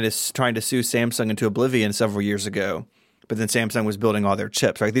 on one hand, is trying to sue Samsung into oblivion several years ago, but then Samsung was building all their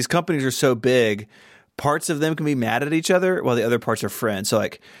chips, right? These companies are so big, parts of them can be mad at each other while the other parts are friends. So,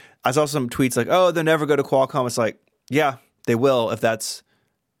 I saw some tweets like, "Oh, they'll never go to Qualcomm." It's like, yeah, they will if that's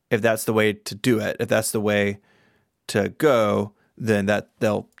the way to do it. If that's the way to go, then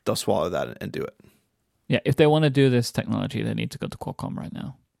they'll swallow that and do it. Yeah, if they want to do this technology, they need to go to Qualcomm right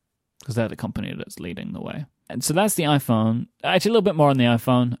now because they're the company that's leading the way. And so that's the iPhone. Actually, a little bit more on the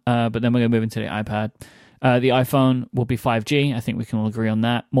iPhone, but then we're going to move into the iPad. The iPhone will be 5G. I think we can all agree on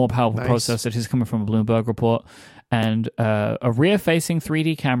that. More powerful processor. This is coming from a Bloomberg report. And a rear-facing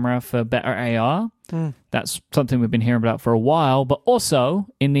 3D camera for better AR. That's something we've been hearing about for a while. But also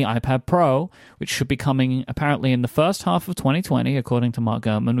in the iPad Pro, which should be coming apparently in the first half of 2020, according to Mark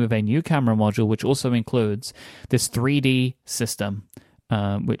Gurman, with a new camera module, which also includes this 3D system,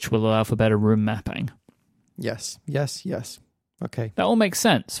 which will allow for better room mapping. Yes. Okay. That all makes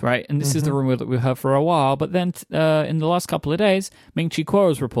sense, right? And this is the rumor that we've heard for a while. But then in the last couple of days, Ming-Chi Kuo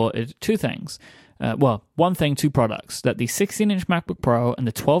has reported two things. One thing, two products. That the 16-inch MacBook Pro and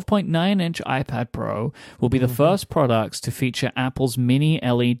the 12.9-inch iPad Pro will be the first products to feature Apple's mini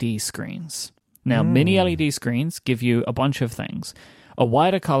LED screens. Now, mini LED screens give you a bunch of things. A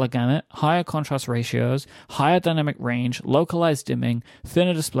wider color gamut, higher contrast ratios, higher dynamic range, localized dimming,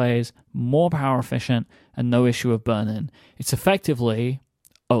 thinner displays, more power efficient, and no issue of burn-in. It's effectively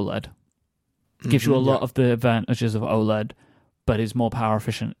OLED. It gives you a lot of the advantages of OLED, but is more power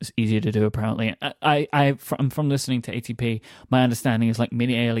efficient. It's easier to do, apparently. From listening to ATP, my understanding is like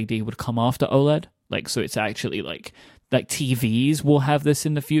mini LED would come after OLED. So it's actually like TVs will have this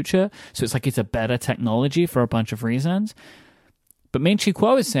in the future. So it's a better technology for a bunch of reasons. But Ming-Chi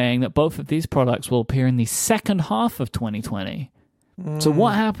Kuo is saying that both of these products will appear in the second half of 2020. So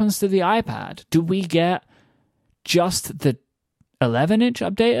what happens to the iPad? Do we get just the 11-inch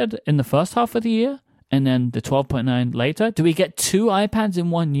updated in the first half of the year and then the 12.9 later? Do we get two iPads in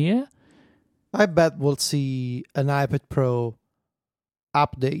 1 year? I bet we'll see an iPad Pro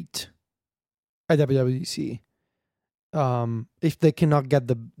update at WWDC. If they cannot get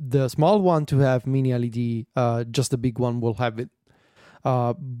the small one to have mini LED, just the big one will have it.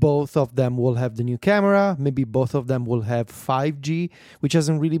 Both of them will have the new camera. Maybe both of them will have 5G, which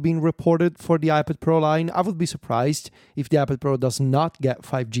hasn't really been reported for the iPad Pro line. I would be surprised if the iPad Pro does not get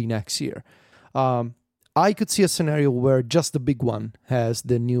 5G next year. I could see a scenario where just the big one has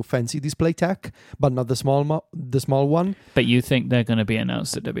the new fancy display tech, but not the small one. But you think they're going to be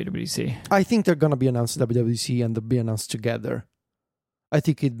announced at WWDC? I think they're going to be announced at WWDC and they'll be announced together. I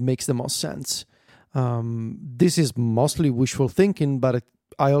think it makes the most sense. This is mostly wishful thinking, but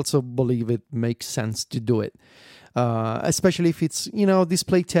I also believe it makes sense to do it. Especially if it's,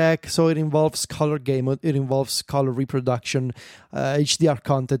 display tech, so it involves color game, it involves color reproduction, HDR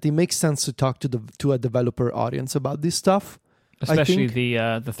content. It makes sense to talk to a developer audience about this stuff. Especially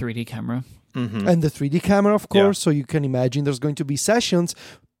the 3D camera. And the 3D camera, of course. Yeah. So you can imagine there's going to be sessions.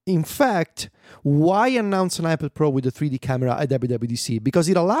 In fact, why announce an iPad Pro with a 3D camera at WWDC? Because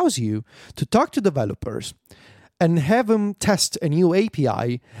it allows you to talk to developers and have them test a new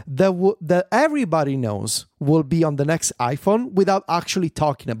API that everybody knows will be on the next iPhone without actually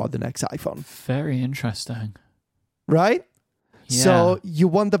talking about the next iPhone. Very interesting. Right? Yeah. So you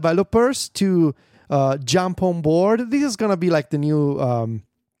want developers to jump on board. This is going to be like the new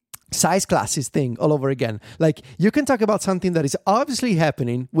size classes thing all over again. You can talk about something that is obviously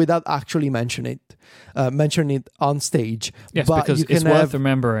happening without actually mentioning it on stage. Yes, but because it's worth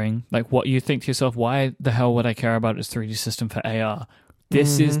remembering, what you think to yourself, why the hell would I care about this 3D system for AR?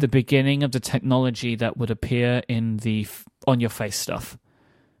 This is the beginning of the technology that would appear in the on-your-face stuff,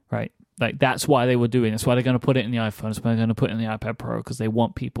 right? That's why they were doing it. That's why they're going to put it in the iPhone. That's why they're going to put it in the iPad Pro, because they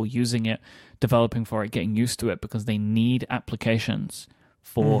want people using it, developing for it, getting used to it, because they need applications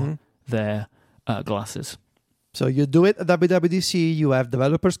for their glasses. So you do it at WWDC, you have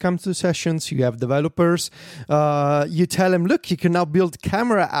developers come to sessions, you have developers, you tell them, look, you can now build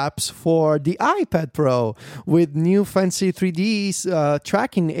camera apps for the iPad Pro with new fancy 3D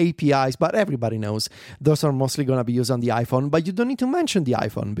tracking APIs, but everybody knows those are mostly going to be used on the iPhone, but you don't need to mention the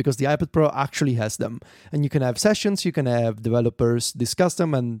iPhone because the iPad Pro actually has them. And you can have sessions, you can have developers discuss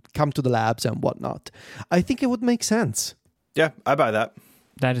them and come to the labs and whatnot. I think it would make sense. Yeah, I buy that.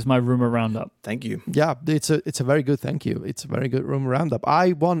 That is my rumor roundup. Thank you. Yeah, it's a very good thank you. It's a very good rumor roundup.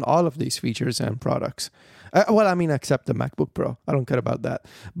 I want all of these features and products. Except the MacBook Pro. I don't care about that.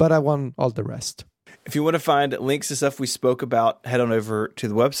 But I want all the rest. If you want to find links to stuff we spoke about, head on over to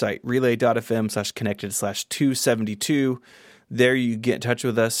the website, relay.fm/connected/272. There you get in touch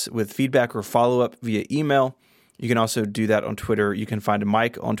with us with feedback or follow-up via email. You can also do that on Twitter. You can find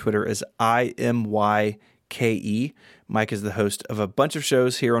Mike on Twitter as IMYKE. Mike is the host of a bunch of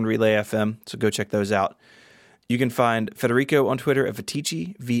shows here on Relay FM, so go check those out. You can find Federico on Twitter at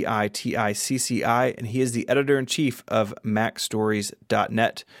Viticci, Viticci, and he is the editor-in-chief of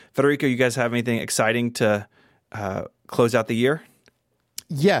MacStories.net. Federico, you guys have anything exciting to close out the year?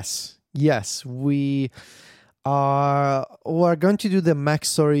 Yes. We're going to do the Mac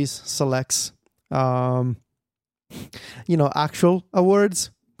Stories Selects, actual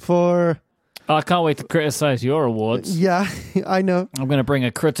awards for... I can't wait to criticize your awards. Yeah, I know. I'm going to bring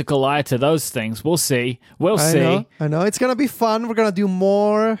a critical eye to those things. We'll see. I know. It's going to be fun. We're going to do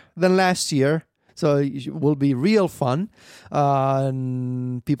more than last year. So it will be real fun.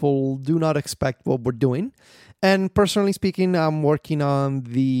 And people do not expect what we're doing. And personally speaking, I'm working on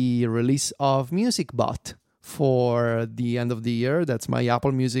the release of MusicBot for the end of the year. That's my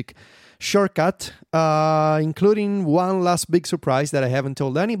Apple Music shortcut, including one last big surprise that I haven't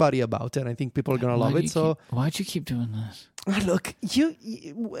told anybody about, and I think people are gonna love it. Why'd you keep doing this? Look,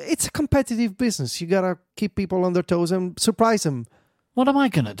 it's a competitive business. You gotta keep people on their toes and surprise them. What am I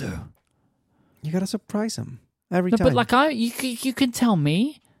gonna do? You gotta surprise them every time. But you can tell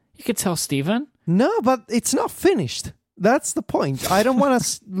me. You can tell Steven. No, but it's not finished. That's the point. I don't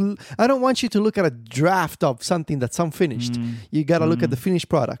want you to look at a draft of something that's unfinished. You gotta look at the finished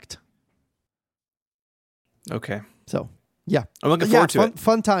product. Okay. So, yeah. I'm looking forward to it.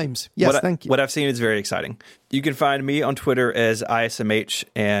 Fun times. Yes, thank you. What I've seen is very exciting. You can find me on Twitter as ISMH,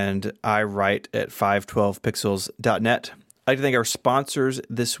 and I write at 512pixels.net. I'd like to thank our sponsors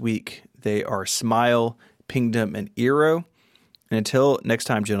this week. They are Smile, Pingdom, and Eero. And until next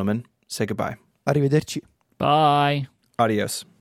time, gentlemen, say goodbye. Arrivederci. Bye. Adios.